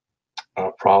significant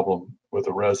problem with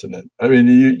a resident. I mean,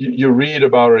 you read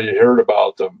about, or you heard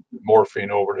about the morphine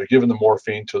they're giving the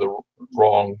morphine to the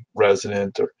wrong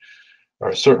resident,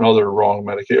 or certain other wrong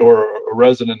medication, or a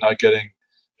resident not getting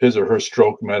his or her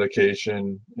stroke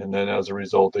medication, and then as a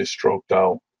result they stroked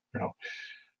out. You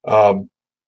know,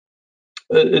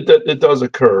 it does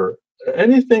occur.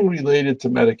 Anything related to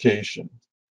medication,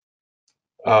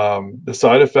 the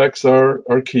side effects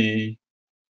are key,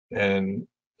 and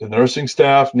the nursing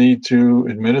staff need to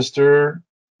administer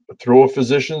through a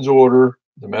physician's order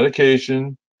the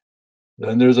medication.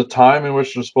 Then there's a time in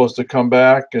which they're supposed to come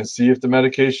back and see if the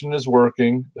medication is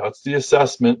working. That's the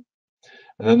assessment.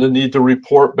 And then they need to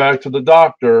report back to the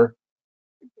doctor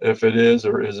if it is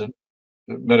or isn't,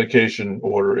 the medication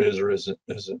order is or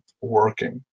isn't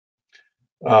working.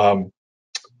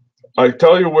 I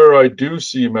tell you where I do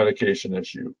see a medication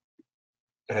issue.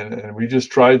 And we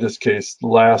just tried this case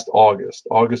last August.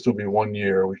 August will be 1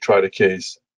 year. We tried a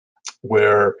case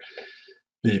where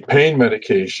the pain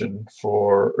medication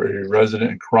for a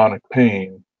resident in chronic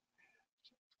pain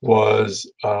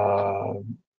was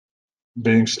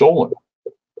being stolen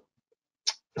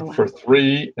for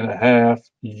 3.5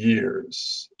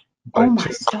 years by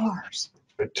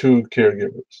two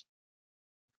caregivers.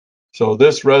 So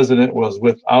this resident was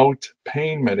without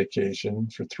pain medication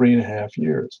for 3.5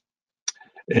 years.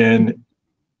 And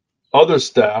other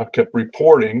staff kept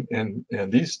reporting, and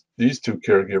these two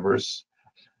caregivers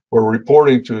were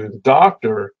reporting to the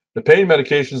doctor, the pain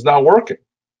medication is not working.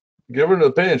 Give her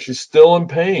the pain, she's still in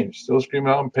pain, still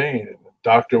screaming out in pain. And the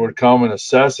doctor would come and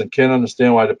assess and can't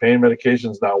understand why the pain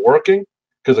medication is not working,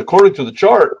 because according to the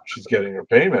chart, she's getting her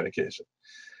pain medication.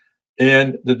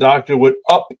 And the doctor would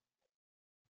up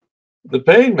the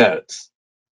pain meds.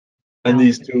 And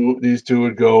these two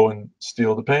would go and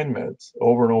steal the pain meds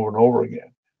over and over and over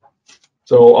again.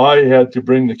 So I had to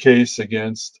bring the case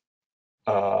against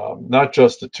not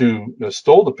just the two that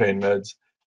stole the pain meds,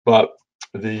 but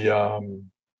the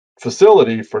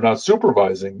facility for not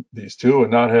supervising these two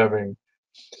and not having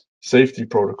safety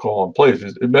protocol in place.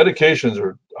 Medications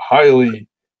are highly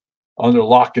under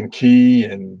lock and key,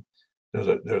 and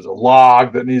there's a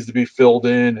log that needs to be filled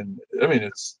in, and I mean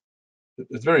it's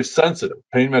very sensitive.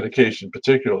 Pain medication,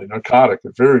 particularly narcotic,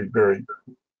 are very, very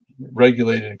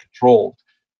regulated and controlled.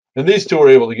 And these two were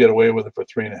able to get away with it for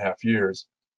 3.5 years.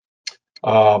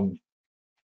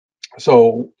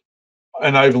 So,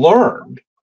 and I've learned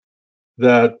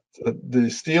that the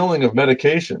stealing of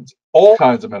medications, all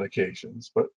kinds of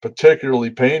medications, but particularly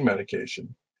pain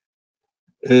medication,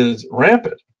 is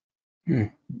rampant.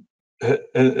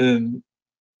 And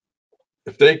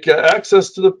if they get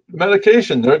access to the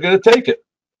medication, they're going to take it.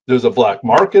 There's a black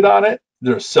market on it.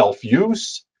 There's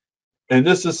self-use. And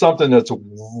this is something that's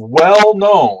well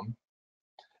known.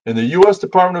 And the U.S.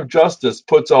 Department of Justice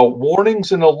puts out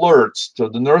warnings and alerts to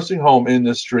the nursing home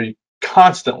industry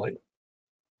constantly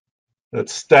that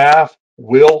staff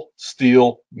will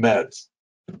steal meds.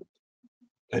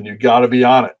 And you got to be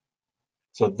on it.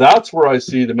 So that's where I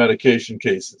see the medication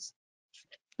cases.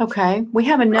 Okay, we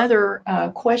have another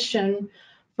question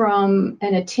from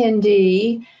an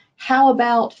attendee. How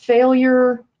about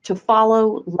failure to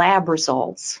follow lab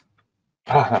results?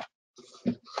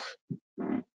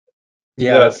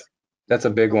 Yeah, that's a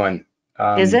big one.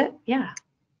 Is it? Yeah.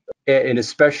 And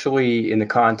especially in the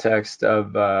context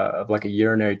of like a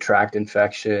urinary tract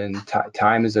infection,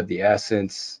 time is of the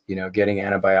essence. You know, getting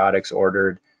antibiotics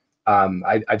ordered.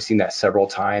 I've seen that several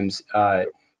times.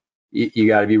 You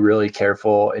got to be really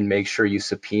careful and make sure you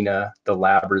subpoena the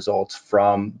lab results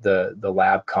from the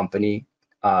lab company.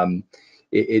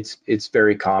 It's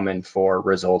very common for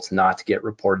results not to get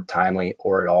reported timely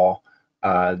or at all.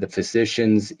 The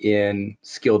physicians in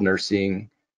skilled nursing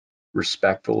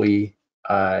respectfully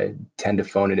tend to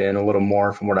phone it in a little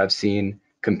more from what I've seen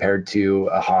compared to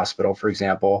a hospital, for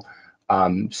example.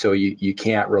 So you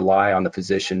can't rely on the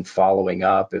physician following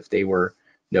up if they were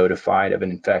notified of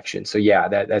an infection. So yeah,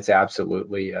 that's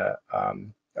absolutely a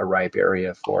ripe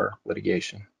area for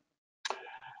litigation.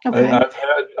 Okay. And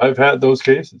I've had those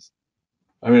cases.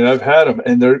 I mean, I've had them,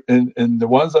 and they're and the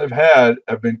ones I've had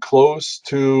have been close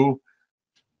to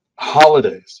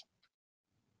holidays.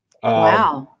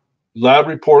 Wow. Lab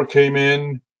report came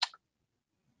in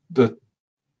the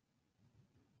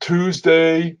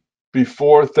Tuesday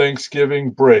before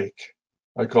Thanksgiving break.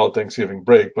 I call it Thanksgiving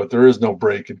break, but there is no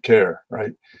break in care,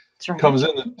 right? That's right. Comes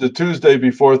in the Tuesday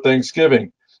before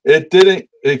Thanksgiving.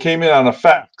 It came in on a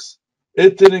fax.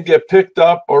 It didn't get picked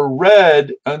up or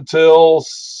read until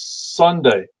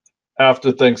Sunday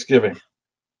after Thanksgiving.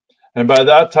 And by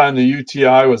that time, the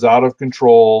UTI was out of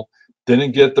control,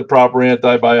 didn't get the proper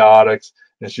antibiotics,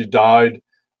 and she died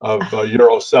of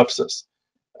urosepsis.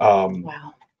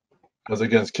 Wow. As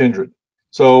against kindred.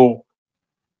 So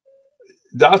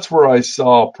that's where I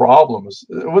saw problems.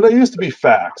 When they used to be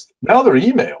faxed, now they're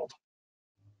emailed.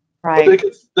 Right.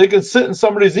 But they can sit in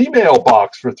somebody's email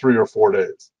box for 3 or 4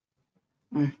 days.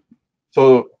 Mm.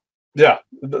 So yeah,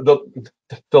 the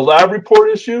lab report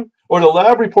issue, or the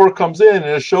lab report comes in and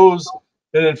it shows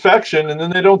an infection, and then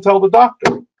they don't tell the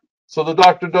doctor. So the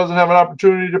doctor doesn't have an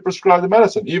opportunity to prescribe the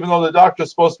medicine, even though the doctor is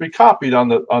supposed to be copied on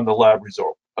the lab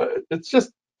result. It's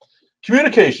just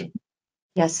communication.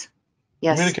 Yes.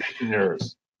 Yes. Communication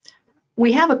errors.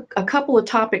 We have a couple of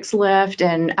topics left,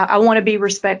 and I want to be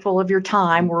respectful of your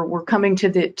time. We're coming to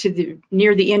the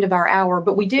near the end of our hour,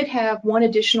 but we did have one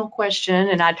additional question,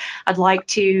 and I'd like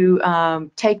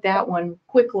to take that one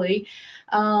quickly.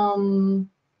 Oh,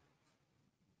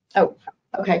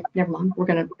 okay, never mind. We're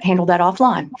going to handle that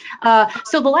offline.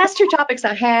 So the last two topics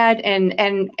I had,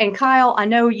 and Kyle, I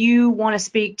know you want to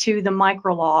speak to the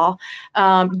micro law.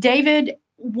 David,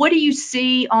 what do you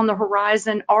see on the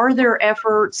horizon? Are there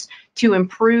efforts to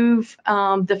improve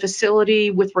the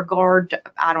facility with regard to,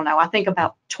 I don't know, I think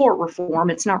about tort reform.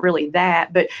 It's not really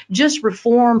that, but just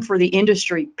reform for the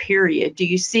industry, period. Do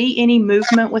you see any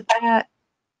movement with that?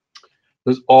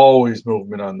 There's always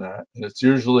movement on that, and it's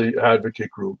usually advocate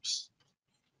groups.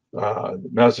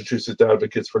 Massachusetts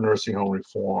Advocates for Nursing Home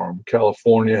Reform.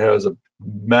 California has a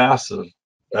massive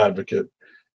advocate.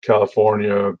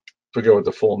 California, forget what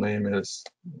the full name is,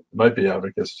 might be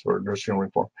Advocates for Nursing Home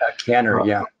Reform. Canner,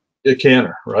 yeah.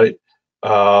 Canner, right?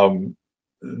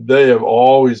 They have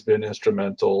always been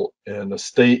instrumental in the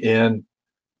state and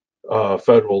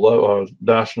federal level,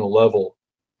 national level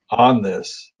on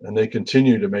this, and they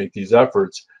continue to make these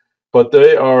efforts, but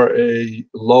they are a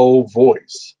low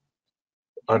voice.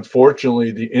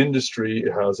 Unfortunately, the industry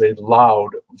has a loud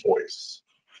voice,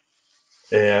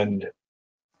 and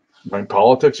my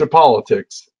politics are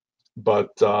politics,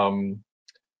 but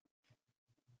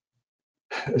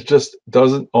it just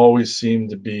doesn't always seem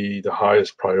to be the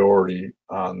highest priority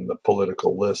on the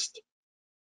political list.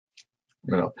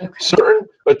 You know, Okay. certain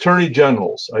attorney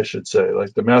generals, I should say,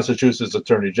 like the Massachusetts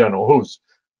Attorney General, who's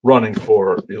running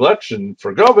for election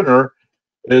for governor,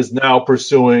 is now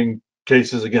pursuing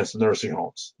cases against the nursing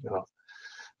homes. You know,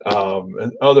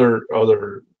 and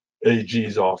other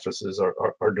AG's offices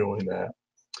are doing that.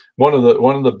 One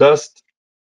of the best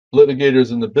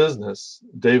litigators in the business,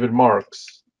 David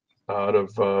Marks, out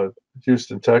of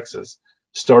Houston, Texas,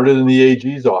 started in the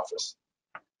AG's office,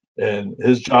 and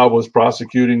his job was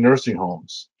prosecuting nursing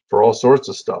homes for all sorts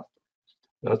of stuff.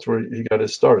 That's where he got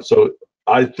his start. So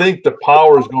I think the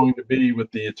power is going to be with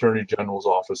the attorney general's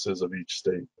offices of each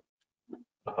state,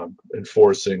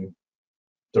 enforcing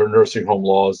their nursing home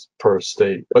laws per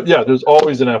state. But yeah, there's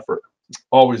always an effort,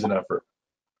 always an effort.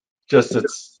 Just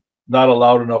it's not a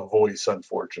loud enough voice,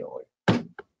 unfortunately.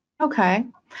 Okay.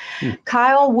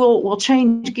 Kyle, we'll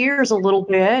change gears a little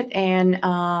bit and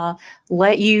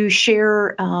let you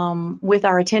share with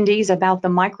our attendees about the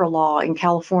micro law in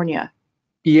California.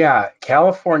 Yeah,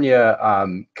 California,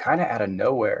 kind of out of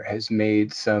nowhere, has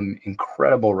made some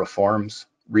incredible reforms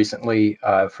recently.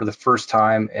 For the first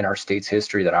time in our state's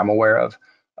history that I'm aware of,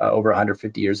 over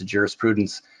 150 years of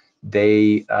jurisprudence,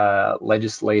 they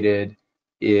legislated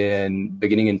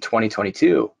beginning in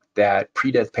 2022 that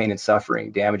pre-death pain and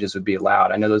suffering damages would be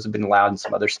allowed. I know those have been allowed in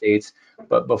some other states,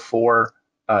 but before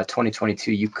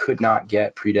 2022, you could not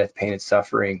get pre-death pain and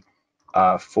suffering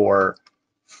for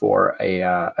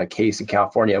a case in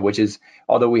California, which is,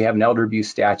 although we have an elder abuse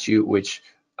statute which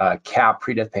cap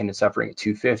pre-death pain and suffering at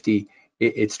 250,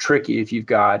 it's tricky if you've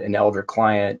got an elder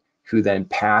client who then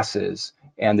passes.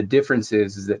 And the difference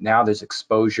is that now there's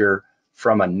exposure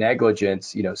from a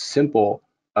negligence, simple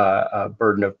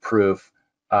burden of proof,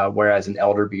 whereas in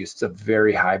elder abuse, it's a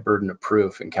very high burden of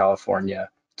proof in California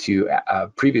to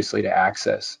previously to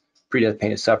access pre-death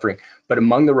pain and suffering. But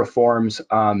among the reforms,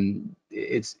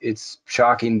 it's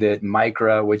shocking that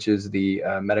MICRA, which is the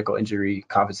Medical Injury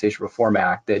Compensation Reform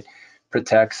Act that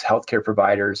protects healthcare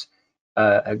providers,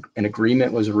 an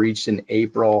agreement was reached in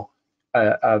April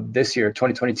of this year,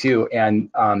 2022, and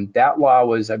that law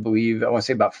was, I believe, I want to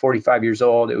say about 45 years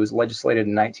old. It was legislated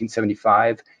in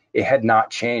 1975. It had not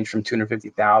changed from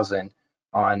 250,000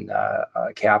 on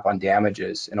a cap on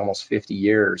damages in almost 50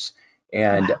 years.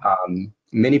 And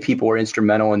many people were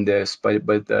instrumental in this, but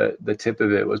the tip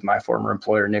of it was my former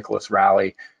employer, Nicholas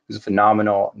Rowley, who's a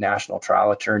phenomenal national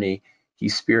trial attorney. He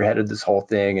spearheaded this whole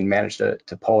thing and managed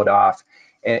to pull it off.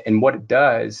 And what it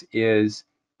does is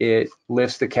it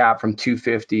lifts the cap from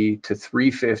 250 to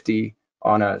 350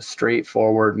 on a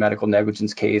straightforward medical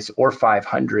negligence case, or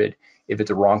 500 if it's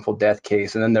a wrongful death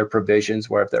case. And then there are provisions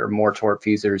where if there are more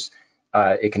tortfeasors,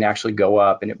 it can actually go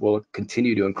up, and it will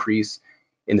continue to increase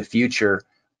in the future.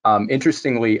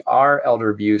 Interestingly, our elder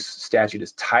abuse statute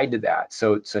is tied to that.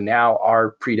 So now our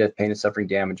pre-death pain and suffering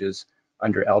damages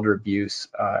under elder abuse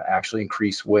actually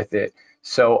increase with it.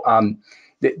 So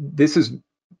this is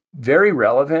very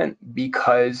relevant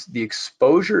because the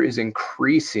exposure is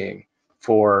increasing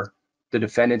for the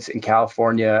defendants in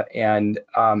California. And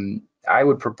I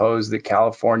would propose that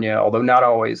California, although not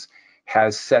always,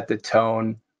 has set the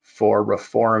tone for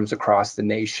reforms across the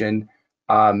nation.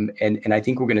 And I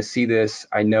think we're going to see this.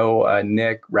 I know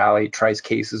Nick Rowley tries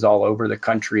cases all over the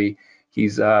country. He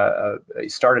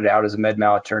started out as a med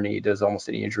mal attorney. He does almost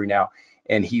any injury now.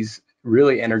 And he's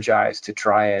really energized to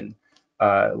try and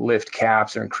lift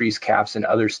caps or increase caps in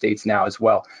other states now as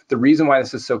well. The reason why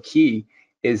this is so key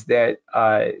is that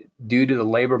due to the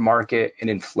labor market and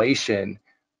inflation,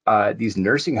 these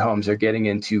nursing homes are getting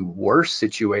into worse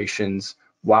situations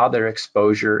while their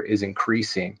exposure is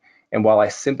increasing. And while I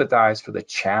sympathize for the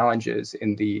challenges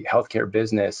in the healthcare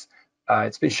business,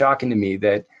 it's been shocking to me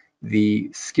that the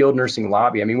skilled nursing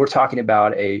lobby, I mean, we're talking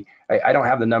about I don't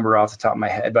have the number off the top of my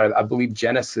head, but I believe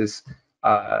Genesis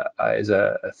is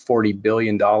a $40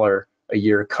 billion a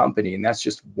year company, and that's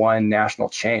just one national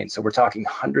chain. So we're talking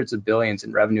hundreds of billions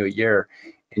in revenue a year,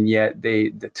 and yet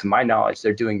to my knowledge,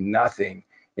 they're doing nothing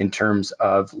in terms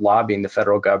of lobbying the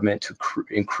federal government to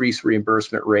increase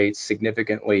reimbursement rates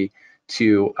significantly,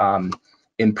 to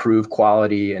improve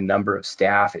quality and number of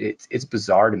staff. It's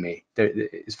bizarre to me.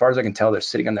 As far as I can tell, they're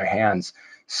sitting on their hands.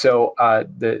 So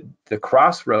the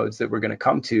crossroads that we're going to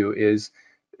come to is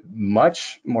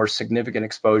much more significant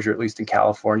exposure, at least in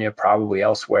California, probably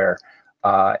elsewhere,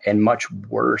 and much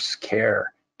worse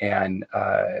care and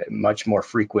much more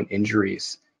frequent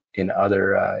injuries in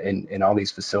in all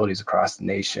these facilities across the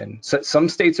nation. So some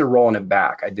states are rolling it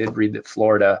back. I did read that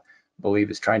Florida, I believe,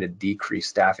 is trying to decrease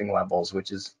staffing levels,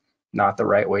 which is not the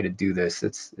right way to do this.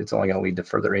 It's only going to lead to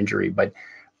further injury, but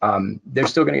they're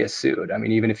still going to get sued. I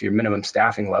mean, even if your minimum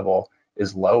staffing level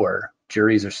is lower,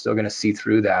 juries are still going to see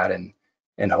through that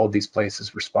and hold these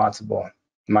places responsible,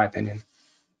 in my opinion.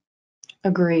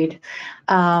 Agreed.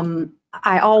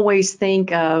 I always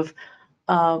think of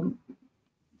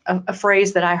a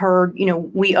phrase that I heard,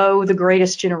 we owe the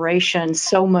greatest generation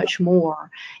so much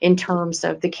more in terms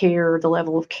of the care, the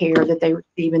level of care that they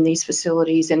receive in these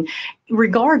facilities. And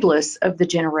regardless of the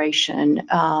generation,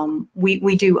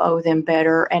 we do owe them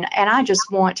better. And I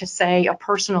just want to say a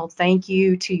personal thank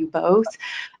you to you both.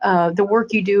 The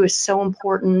work you do is so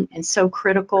important and so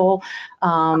critical.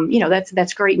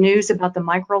 That's great news about the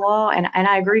micro law. And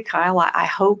I agree, Kyle. I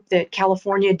hope that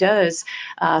California does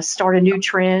start a new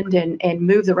trend and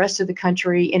move the rest of the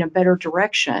country in a better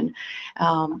direction.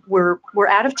 We're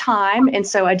out of time, and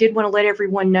so I did want to let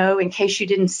everyone know, in case you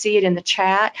didn't see it in the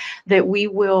chat, that we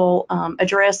will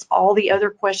address all the other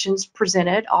questions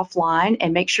presented offline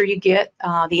and make sure you get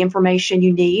the information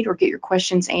you need or get your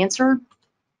questions answered.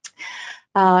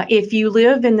 If you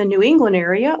live in the New England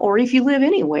area, or if you live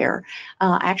anywhere,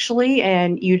 actually,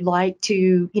 and you'd like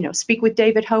to, speak with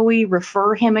David Hoey,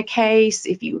 refer him a case.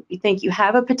 If you think you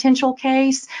have a potential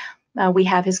case, we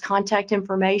have his contact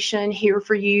information here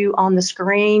for you on the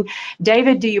screen.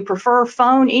 David, do you prefer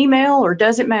phone, email, or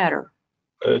does it matter?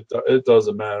 It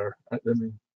doesn't matter. I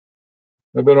mean,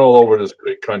 I've been all over this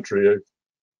great country. I've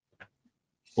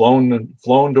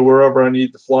flown to wherever I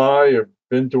need to fly, or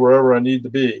been to wherever I need to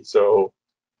be. So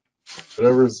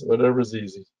whatever's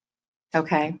easy.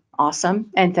 Okay,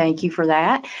 awesome, and thank you for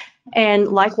that. And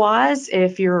likewise,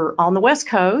 if you're on the West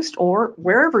Coast or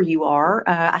wherever you are,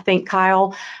 I think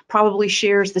Kyle probably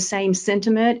shares the same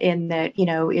sentiment in that,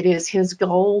 it is his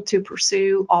goal to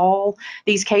pursue all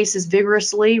these cases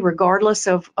vigorously, regardless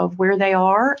of where they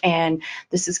are. And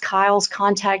this is Kyle's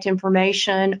contact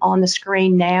information on the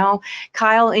screen now.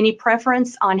 Kyle, any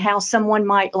preference on how someone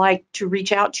might like to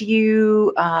reach out to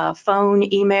you,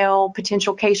 phone, email,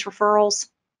 potential case referrals?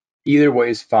 Either way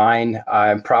is fine.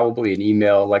 I'm probably an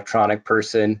email, electronic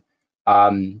person.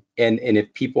 And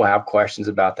if people have questions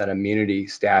about that immunity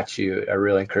statute, I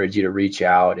really encourage you to reach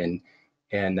out, and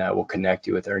we'll connect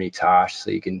you with Ernie Tosh so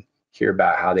you can hear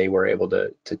about how they were able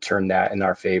to turn that in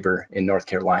our favor in North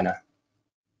Carolina.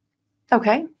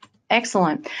 Okay,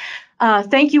 excellent.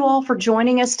 Thank you all for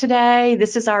joining us today.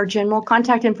 This is our general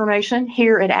contact information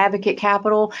here at Advocate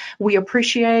Capital. We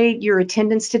appreciate your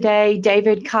attendance today.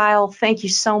 David, Kyle, thank you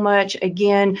so much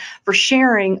again for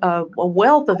sharing a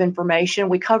wealth of information.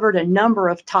 We covered a number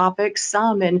of topics,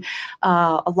 some in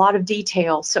a lot of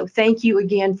detail. So thank you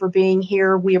again for being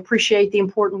here. We appreciate the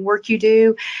important work you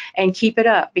do, and keep it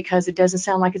up, because it doesn't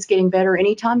sound like it's getting better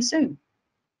anytime soon.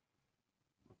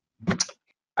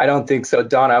 I don't think so,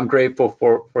 Donna. I'm grateful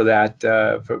for that,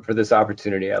 for this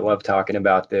opportunity. I love talking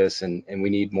about this, and we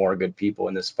need more good people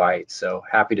in this fight. So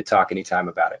happy to talk anytime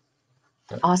about it.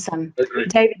 Awesome.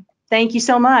 David, thank you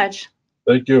so much.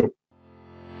 Thank you.